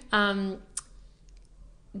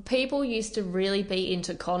people used to really be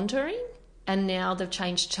into contouring, and now they've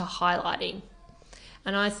changed to highlighting.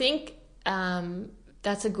 And I think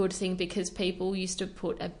that's a good thing, because people used to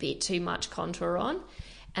put a bit too much contour on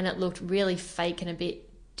and it looked really fake and a bit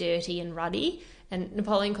dirty and ruddy. And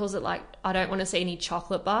Napoleon calls it like, I don't want to see any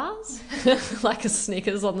chocolate bars, like a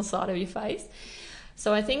Snickers on the side of your face.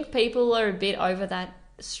 So I think people are a bit over that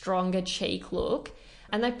stronger cheek look.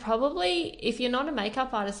 And they probably, if you're not a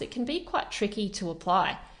makeup artist, it can be quite tricky to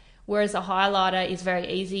apply. Whereas a highlighter is very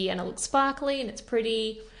easy and it looks sparkly and it's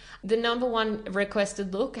pretty. The number one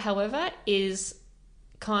requested look, however, is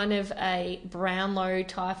kind of a Brownlow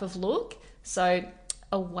type of look. So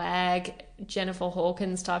a wag, Jennifer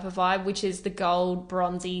Hawkins type of vibe, which is the gold,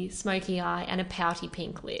 bronzy, smoky eye and a pouty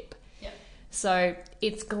pink lip. Yep. So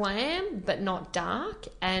it's glam, but not dark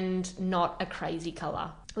and not a crazy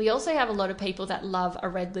colour. We also have a lot of people that love a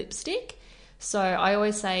red lipstick. So I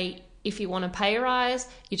always say, if you want to pay your eyes,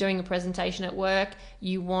 you're doing a presentation at work,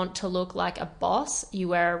 you want to look like a boss, you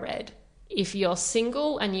wear a red. If you're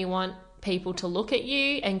single and you want people to look at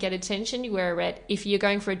you and get attention, you wear a red. If you're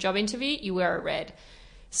going for a job interview, you wear a red.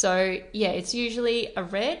 So yeah, it's usually a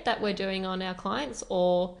red that we're doing on our clients,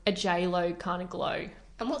 or a J-Lo kind of glow.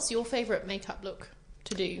 And what's your favourite makeup look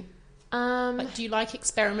to do? Do you like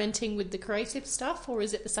experimenting with the creative stuff, or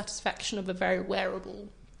is it the satisfaction of a very wearable look?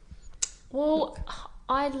 Well,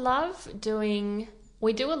 I love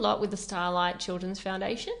we do a lot with the Starlight Children's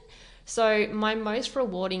Foundation. So my most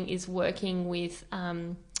rewarding is working with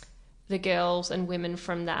the girls and women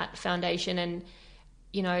from that foundation. And,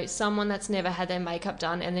 you know, someone that's never had their makeup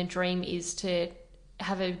done and their dream is to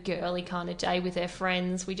have a girly kind of day with their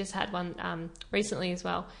friends. We just had one recently as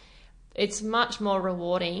well. It's much more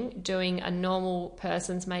rewarding doing a normal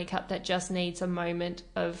person's makeup that just needs a moment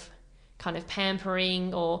of kind of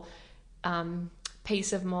pampering or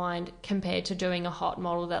peace of mind compared to doing a hot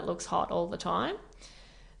model that looks hot all the time.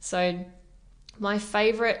 So my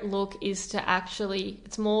favorite look is to actually,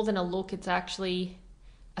 it's more than a look, it's actually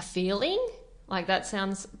a feeling. Like, that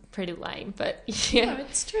sounds pretty lame, but yeah. No,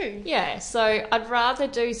 it's true. Yeah, so I'd rather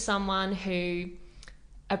do someone who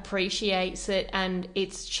appreciates it and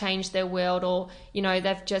it's changed their world, or, you know,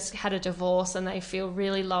 they've just had a divorce and they feel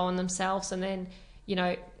really low on themselves, and then, you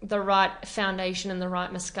know, the right foundation and the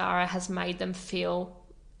right mascara has made them feel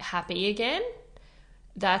happy again.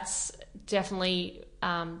 That's definitely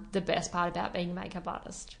the best part about being a makeup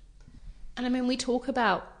artist. And I mean, we talk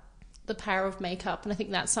about the power of makeup, and I think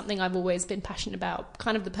that's something I've always been passionate about.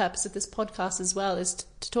 Kind of the purpose of this podcast as well is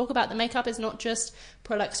to talk about the makeup is not just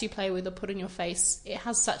products you play with or put on your face. It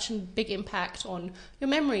has such a big impact on your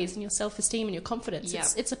memories and your self-esteem and your confidence. Yep.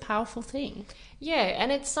 It's a powerful thing. Yeah,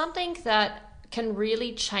 and it's something that can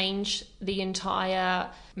really change the entire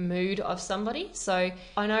mood of somebody. So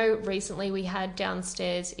I know recently we had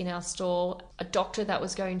downstairs in our store a doctor that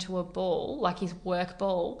was going to a ball, like his work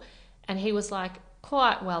ball, and he was like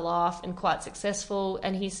quite well off and quite successful,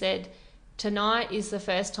 and he said, tonight is the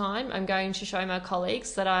first time I'm going to show my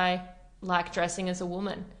colleagues that I like dressing as a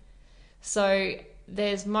woman. So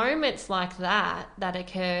there's moments like that that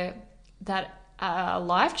occur that are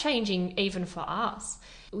life-changing even for us.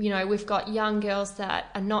 You know, we've got young girls that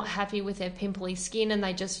are not happy with their pimply skin and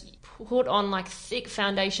they just put on like thick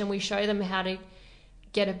foundation. We show them how to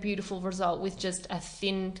get a beautiful result with just a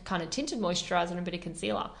thin kind of tinted moisturizer and a bit of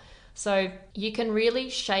concealer. So you can really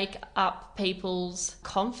shake up people's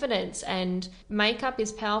confidence, and makeup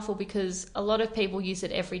is powerful because a lot of people use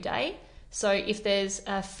it every day. So if there's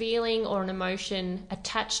a feeling or an emotion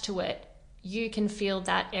attached to it, you can feel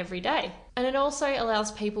that every day. And it also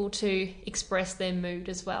allows people to express their mood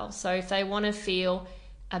as well. So if they want to feel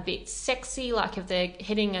a bit sexy, like if they're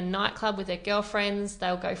hitting a nightclub with their girlfriends,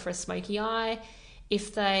 they'll go for a smoky eye.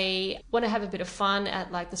 If they want to have a bit of fun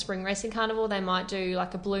at like the Spring Racing Carnival, they might do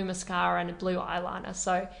like a blue mascara and a blue eyeliner.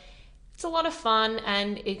 So it's a lot of fun,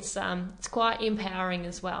 and it's quite empowering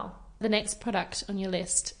as well. The next product on your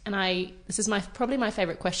list, and this is probably my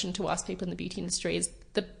favorite question to ask people in the beauty industry, is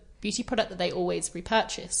the beauty product that they always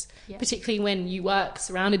repurchase. Yeah. Particularly when you work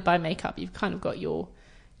surrounded by makeup, you've kind of got your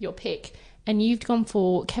pick, and you've gone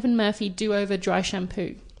for Kevin Murphy Do-Over Dry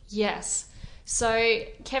Shampoo. Yes. So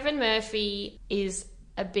Kevin Murphy is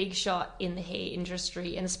a big shot in the hair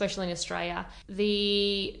industry, and especially in Australia.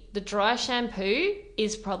 The dry shampoo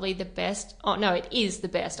is probably the best. Oh no, it is the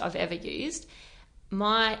best I've ever used.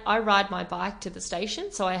 I ride my bike to the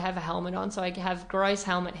station, so I have a helmet on, so I have gross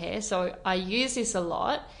helmet hair. So I use this a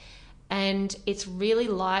lot, and it's really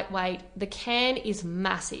lightweight. The can is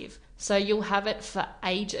massive, so you'll have it for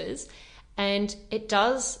ages, and it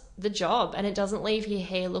does the job, and it doesn't leave your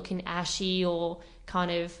hair looking ashy or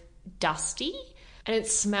kind of dusty, and it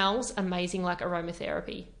smells amazing, like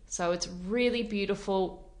aromatherapy. So it's really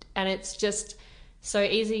beautiful, and it's just so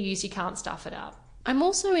easy to use, you can't stuff it up. I'm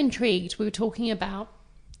also intrigued, we were talking about,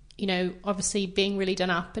 you know, obviously being really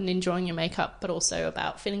done up and enjoying your makeup, but also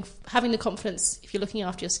about having the confidence, if you're looking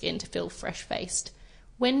after your skin, to feel fresh-faced.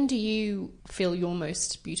 When do you feel you're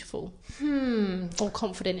most beautiful or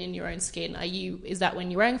confident in your own skin? Is that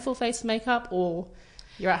when you're wearing full face makeup, or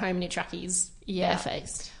you're at home in your trackies,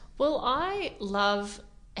 barefaced? Well, I love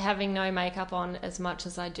having no makeup on as much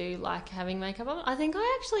as I do like having makeup on. I think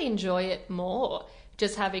I actually enjoy it more,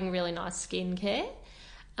 just having really nice skincare.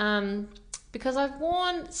 Because I've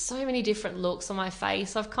worn so many different looks on my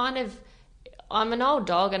face. I'm an old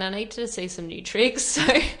dog and I need to see some new tricks. So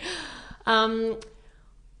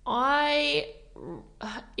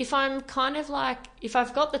if I've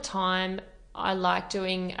got the time, I like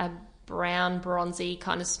doing a brown, bronzy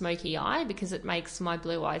kind of smoky eye because it makes my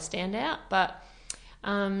blue eye stand out. But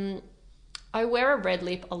I wear a red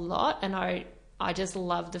lip a lot, and I just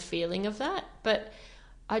love the feeling of that. But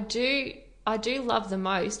I do love the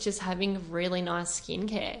most just having really nice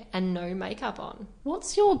skincare and no makeup on.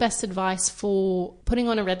 What's your best advice for putting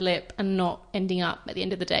on a red lip and not ending up at the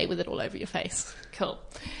end of the day with it all over your face? Cool.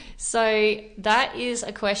 So that is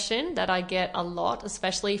a question that I get a lot,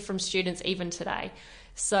 especially from students even today.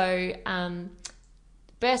 So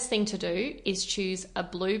best thing to do is choose a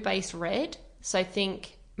blue-based red. So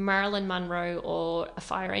think Marilyn Monroe or a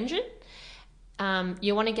fire engine.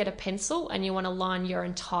 you want to get a pencil and you want to line your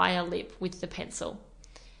entire lip with the pencil.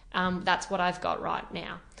 That's what I've got right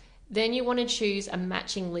now. Then you want to choose a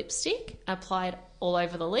matching lipstick, apply it all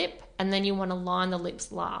over the lip, and then you want to line the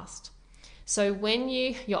lips last. So when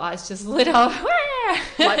your eyes just lit up,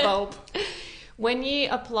 light bulb. When you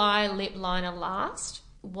apply lip liner last,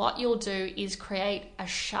 what you'll do is create a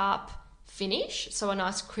sharp finish, so a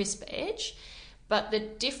nice crisp edge. But the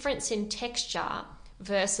difference in texture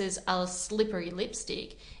versus a slippery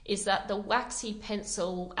lipstick is that the waxy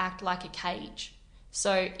pencil will act like a cage.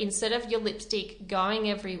 So instead of your lipstick going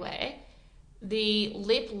everywhere, the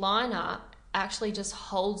lip liner actually just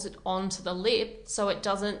holds it onto the lip so it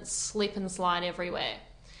doesn't slip and slide everywhere.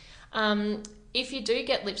 If you do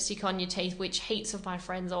get lipstick on your teeth, which heaps of my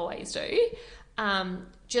friends always do,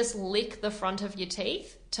 just lick the front of your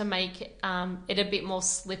teeth to make it a bit more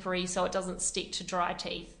slippery so it doesn't stick to dry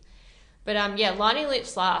teeth. But lining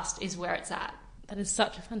lips last is where it's at. That is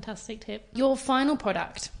such a fantastic tip. Your final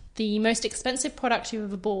product, the most expensive product you've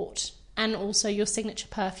ever bought, and also your signature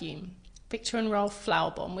perfume, Viktor & Rolf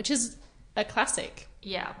Flower Bomb, which is a classic.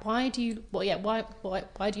 Yeah. Why do you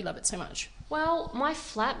love it so much? Well, my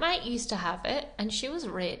flatmate used to have it, and she was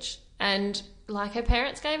rich, and like her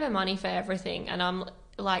parents gave her money for everything, and I'm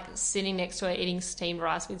like sitting next to her eating steamed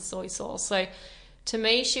rice with soy sauce. So to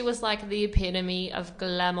me, she was like the epitome of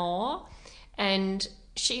glamour, and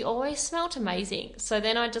she always smelled amazing. So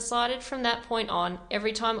then I decided from that point on,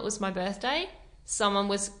 every time it was my birthday,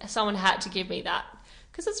 someone had to give me that,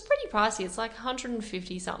 because it's pretty pricey. It's like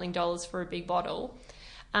 $150 something for a big bottle.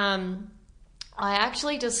 I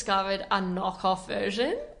actually discovered a knockoff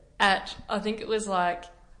version at, I think it was like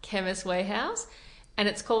Chemist Warehouse, and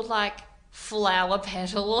it's called like Flower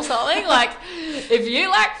Petal or something. Like, if you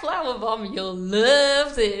like Flower Bomb, you'll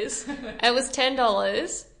love this. It was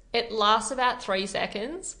 $10. It lasts about 3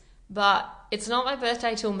 seconds, but it's not my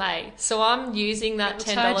birthday till May, so I'm using that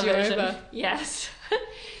 $10 version. Over. Yes.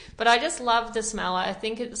 But I just love the smell. I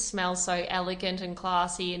think it smells so elegant and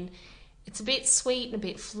classy, and it's a bit sweet and a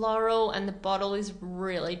bit floral, and the bottle is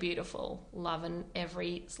really beautiful. Loving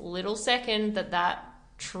every little second that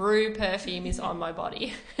true perfume is on my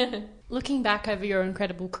body. Looking back over your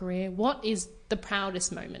incredible career, what is the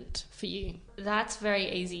proudest moment for you? That's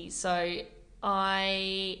very easy. So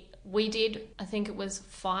we did, I think it was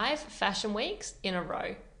 5 fashion weeks in a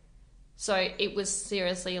row. So it was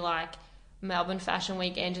seriously like Melbourne Fashion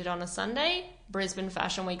Week ended on a Sunday, Brisbane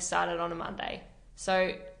Fashion Week started on a Monday.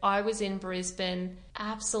 So I was in Brisbane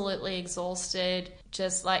absolutely exhausted,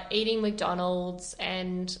 just like eating McDonald's,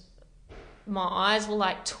 and my eyes were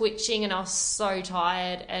like twitching and I was so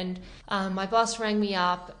tired. And my boss rang me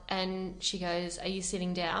up and she goes, "Are you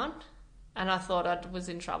sitting down?" And I thought I was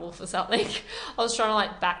in trouble for something. I was trying to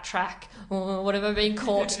like backtrack. What have I been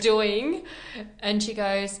caught doing? And she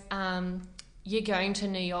goes, "You're going to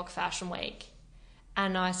New York Fashion Week."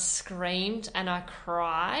 And I screamed and I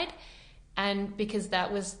cried. And because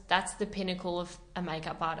that's the pinnacle of a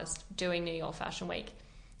makeup artist, doing New York Fashion Week.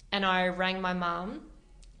 And I rang my mum,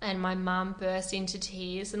 and my mum burst into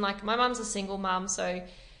tears. And like, my mum's a single mum, so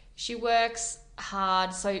she works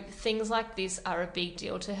hard. So things like this are a big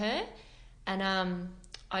deal to her. And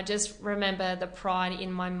I just remember the pride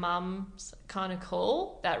in my mum's kind of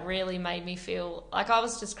call that really made me feel like I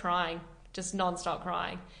was just crying, just nonstop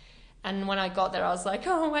crying. And when I got there, I was like,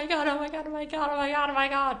 oh my God, oh my God, oh my God, oh my God, oh my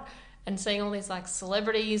God. And seeing all these like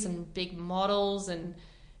celebrities and big models and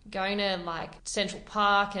going to like Central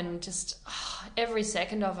Park, and just every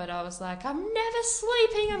second of it, I was like, I'm never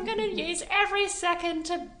sleeping. I'm going to use every second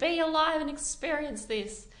to be alive and experience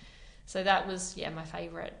this. So that was, my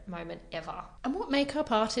favourite moment ever. And what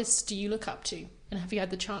makeup artists do you look up to? And have you had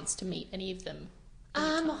the chance to meet any of them?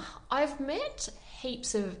 I've met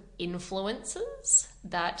heaps of influencers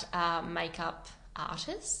that are makeup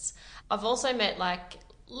artists. I've also met like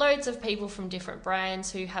loads of people from different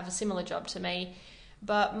brands who have a similar job to me.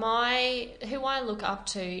 But who I look up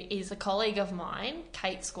to is a colleague of mine,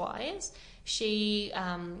 Kate Squires. She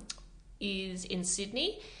is in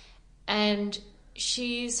Sydney, and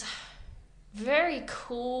she's very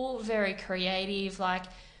cool, very creative. Like,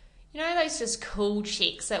 you know, those just cool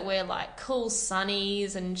chicks that wear like cool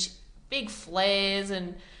sunnies and big flares,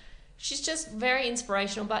 and she's just very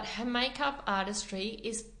inspirational. But her makeup artistry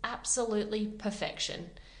is absolutely perfection.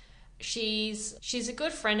 She's a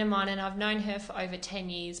good friend of mine, and I've known her for over 10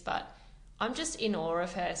 years, but I'm just in awe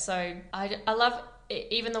of her. So I love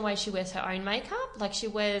even the way she wears her own makeup. Like, she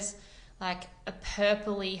wears like a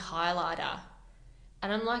purpley highlighter,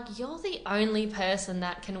 and I'm like, you're the only person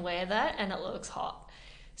that can wear that and it looks hot.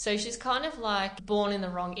 So she's kind of like born in the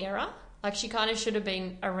wrong era. Like, she kind of should have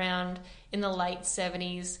been around in the late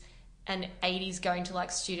 70s and 80s going to,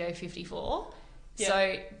 like, Studio 54. Yeah.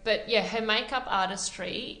 So, but yeah, her makeup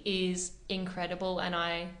artistry is incredible and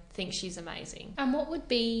I think she's amazing. And what would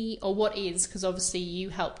be, or what is, because obviously you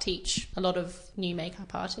help teach a lot of new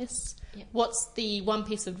makeup artists, what's the one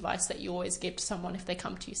piece of advice that you always give to someone if they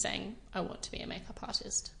come to you saying, I want to be a makeup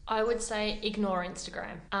artist? I would say ignore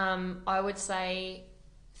Instagram. I would say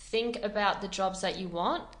think about the jobs that you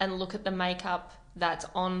want and look at the makeup that's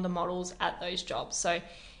on the models at those jobs. So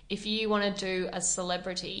if you want to do a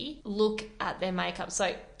celebrity, look at their makeup.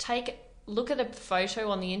 So look at a photo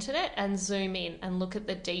on the internet and zoom in and look at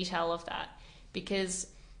the detail of that, because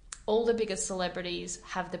all the biggest celebrities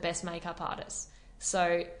have the best makeup artists.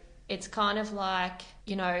 So it's kind of like,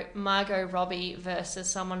 you know, Margot Robbie versus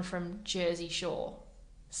someone from Jersey Shore.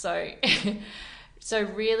 So so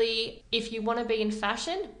really, if you want to be in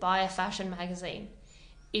fashion, buy a fashion magazine.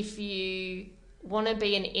 If you want to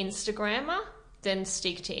be an Instagrammer, then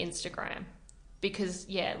stick to Instagram. Because,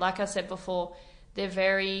 yeah, like I said before, they're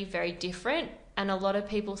very, very different. And a lot of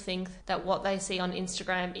people think that what they see on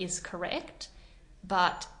Instagram is correct.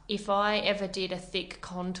 But if I ever did a thick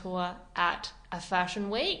contour at a fashion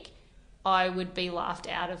week, I would be laughed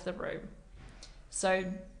out of the room. So,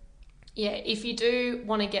 yeah, if you do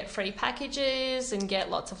want to get free packages and get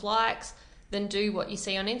lots of likes, then do what you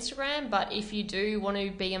see on Instagram. But if you do want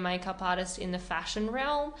to be a makeup artist in the fashion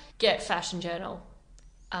realm, get Fashion Journal.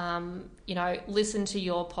 You know, listen to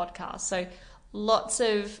your podcast.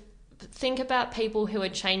 So think about people who are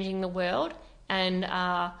changing the world and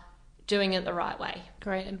are doing it the right way.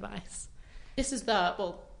 Great advice. This is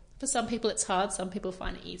for some people it's hard, some people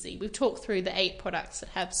find it easy. We've talked through the 8 products that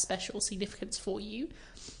have special significance for you.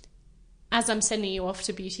 As I'm sending you off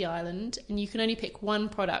to Beauty Island, and you can only pick one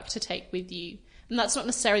product to take with you, and that's not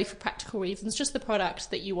necessarily for practical reasons, just the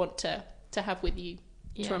product that you want to have with you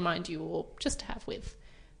to remind you, or just to have with.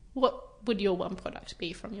 What would your one product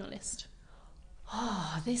be from your list?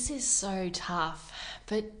 Oh, this is so tough.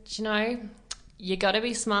 But, you know, you got to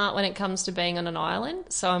be smart when it comes to being on an island.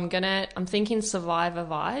 So I'm thinking Survivor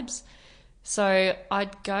vibes. So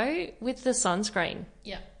I'd go with the sunscreen.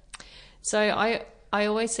 Yeah. So I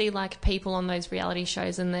always see like people on those reality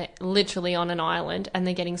shows and they're literally on an island and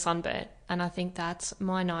they're getting sunburnt. And I think that's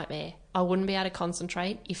my nightmare. I wouldn't be able to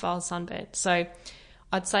concentrate if I was sunburnt. So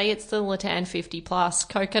I'd say it's the Latan 50 Plus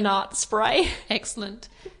coconut spray. Excellent.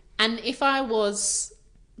 And if I was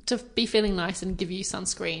to be feeling nice and give you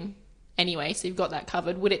sunscreen anyway, so you've got that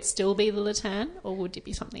covered, would it still be the Latan or would it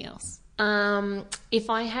be something else? If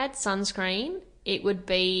I had sunscreen, it would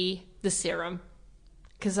be the serum.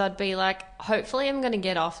 Because I'd be like, hopefully I'm going to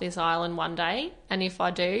get off this island one day. And if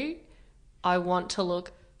I do, I want to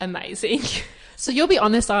look amazing. So you'll be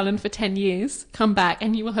on this island for 10 years, come back,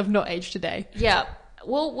 and you will have not aged a day. Yeah.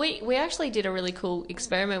 Well, we actually did a really cool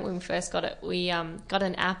experiment when we first got it. We got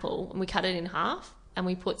an apple and we cut it in half and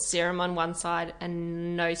we put serum on one side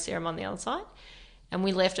and no serum on the other side. And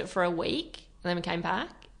we left it for a week and then we came back.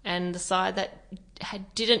 And the side that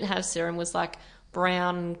didn't have serum was like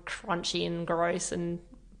brown, crunchy and gross and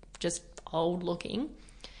just old looking.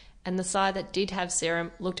 And the side that did have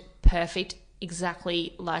serum looked perfect,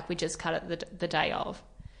 exactly like we just cut it the day of.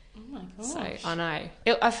 Oh my gosh. So I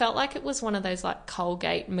know. I felt like it was one of those like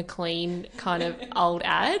Colgate McLean kind of old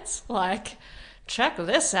ads. Like, check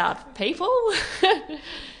this out, people.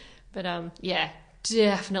 But yeah,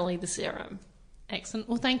 definitely the serum. Excellent.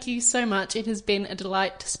 Well, thank you so much. It has been a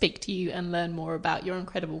delight to speak to you and learn more about your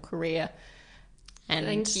incredible career and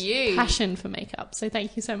thank you. Passion for makeup. So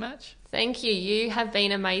thank you so much. Thank you. You have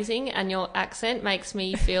been amazing and your accent makes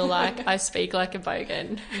me feel like I speak like a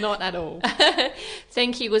bogan. Not at all.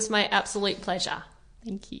 Thank you. It was my absolute pleasure.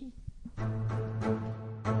 Thank you.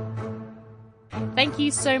 Thank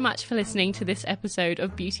you so much for listening to this episode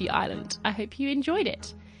of Beauty Island. I hope you enjoyed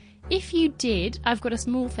it. If you did, I've got a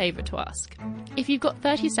small favour to ask. If you've got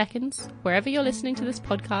 30 seconds, wherever you're listening to this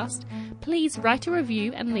podcast, please write a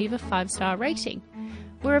review and leave a 5-star rating.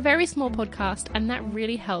 We're a very small podcast and that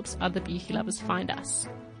really helps other beauty lovers find us.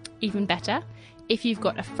 Even better, if you've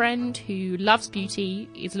got a friend who loves beauty,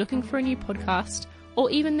 is looking for a new podcast,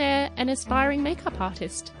 or even they're an aspiring makeup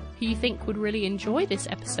artist who you think would really enjoy this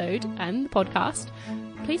episode and the podcast,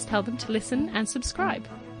 please tell them to listen and subscribe.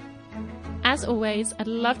 As always, I'd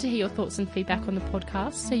love to hear your thoughts and feedback on the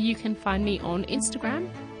podcast, so you can find me on Instagram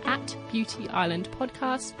at Beauty Island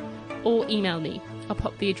Podcast or email me. I'll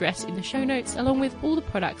pop the address in the show notes along with all the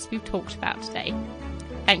products we've talked about today.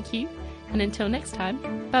 Thank you, and until next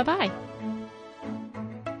time, bye-bye.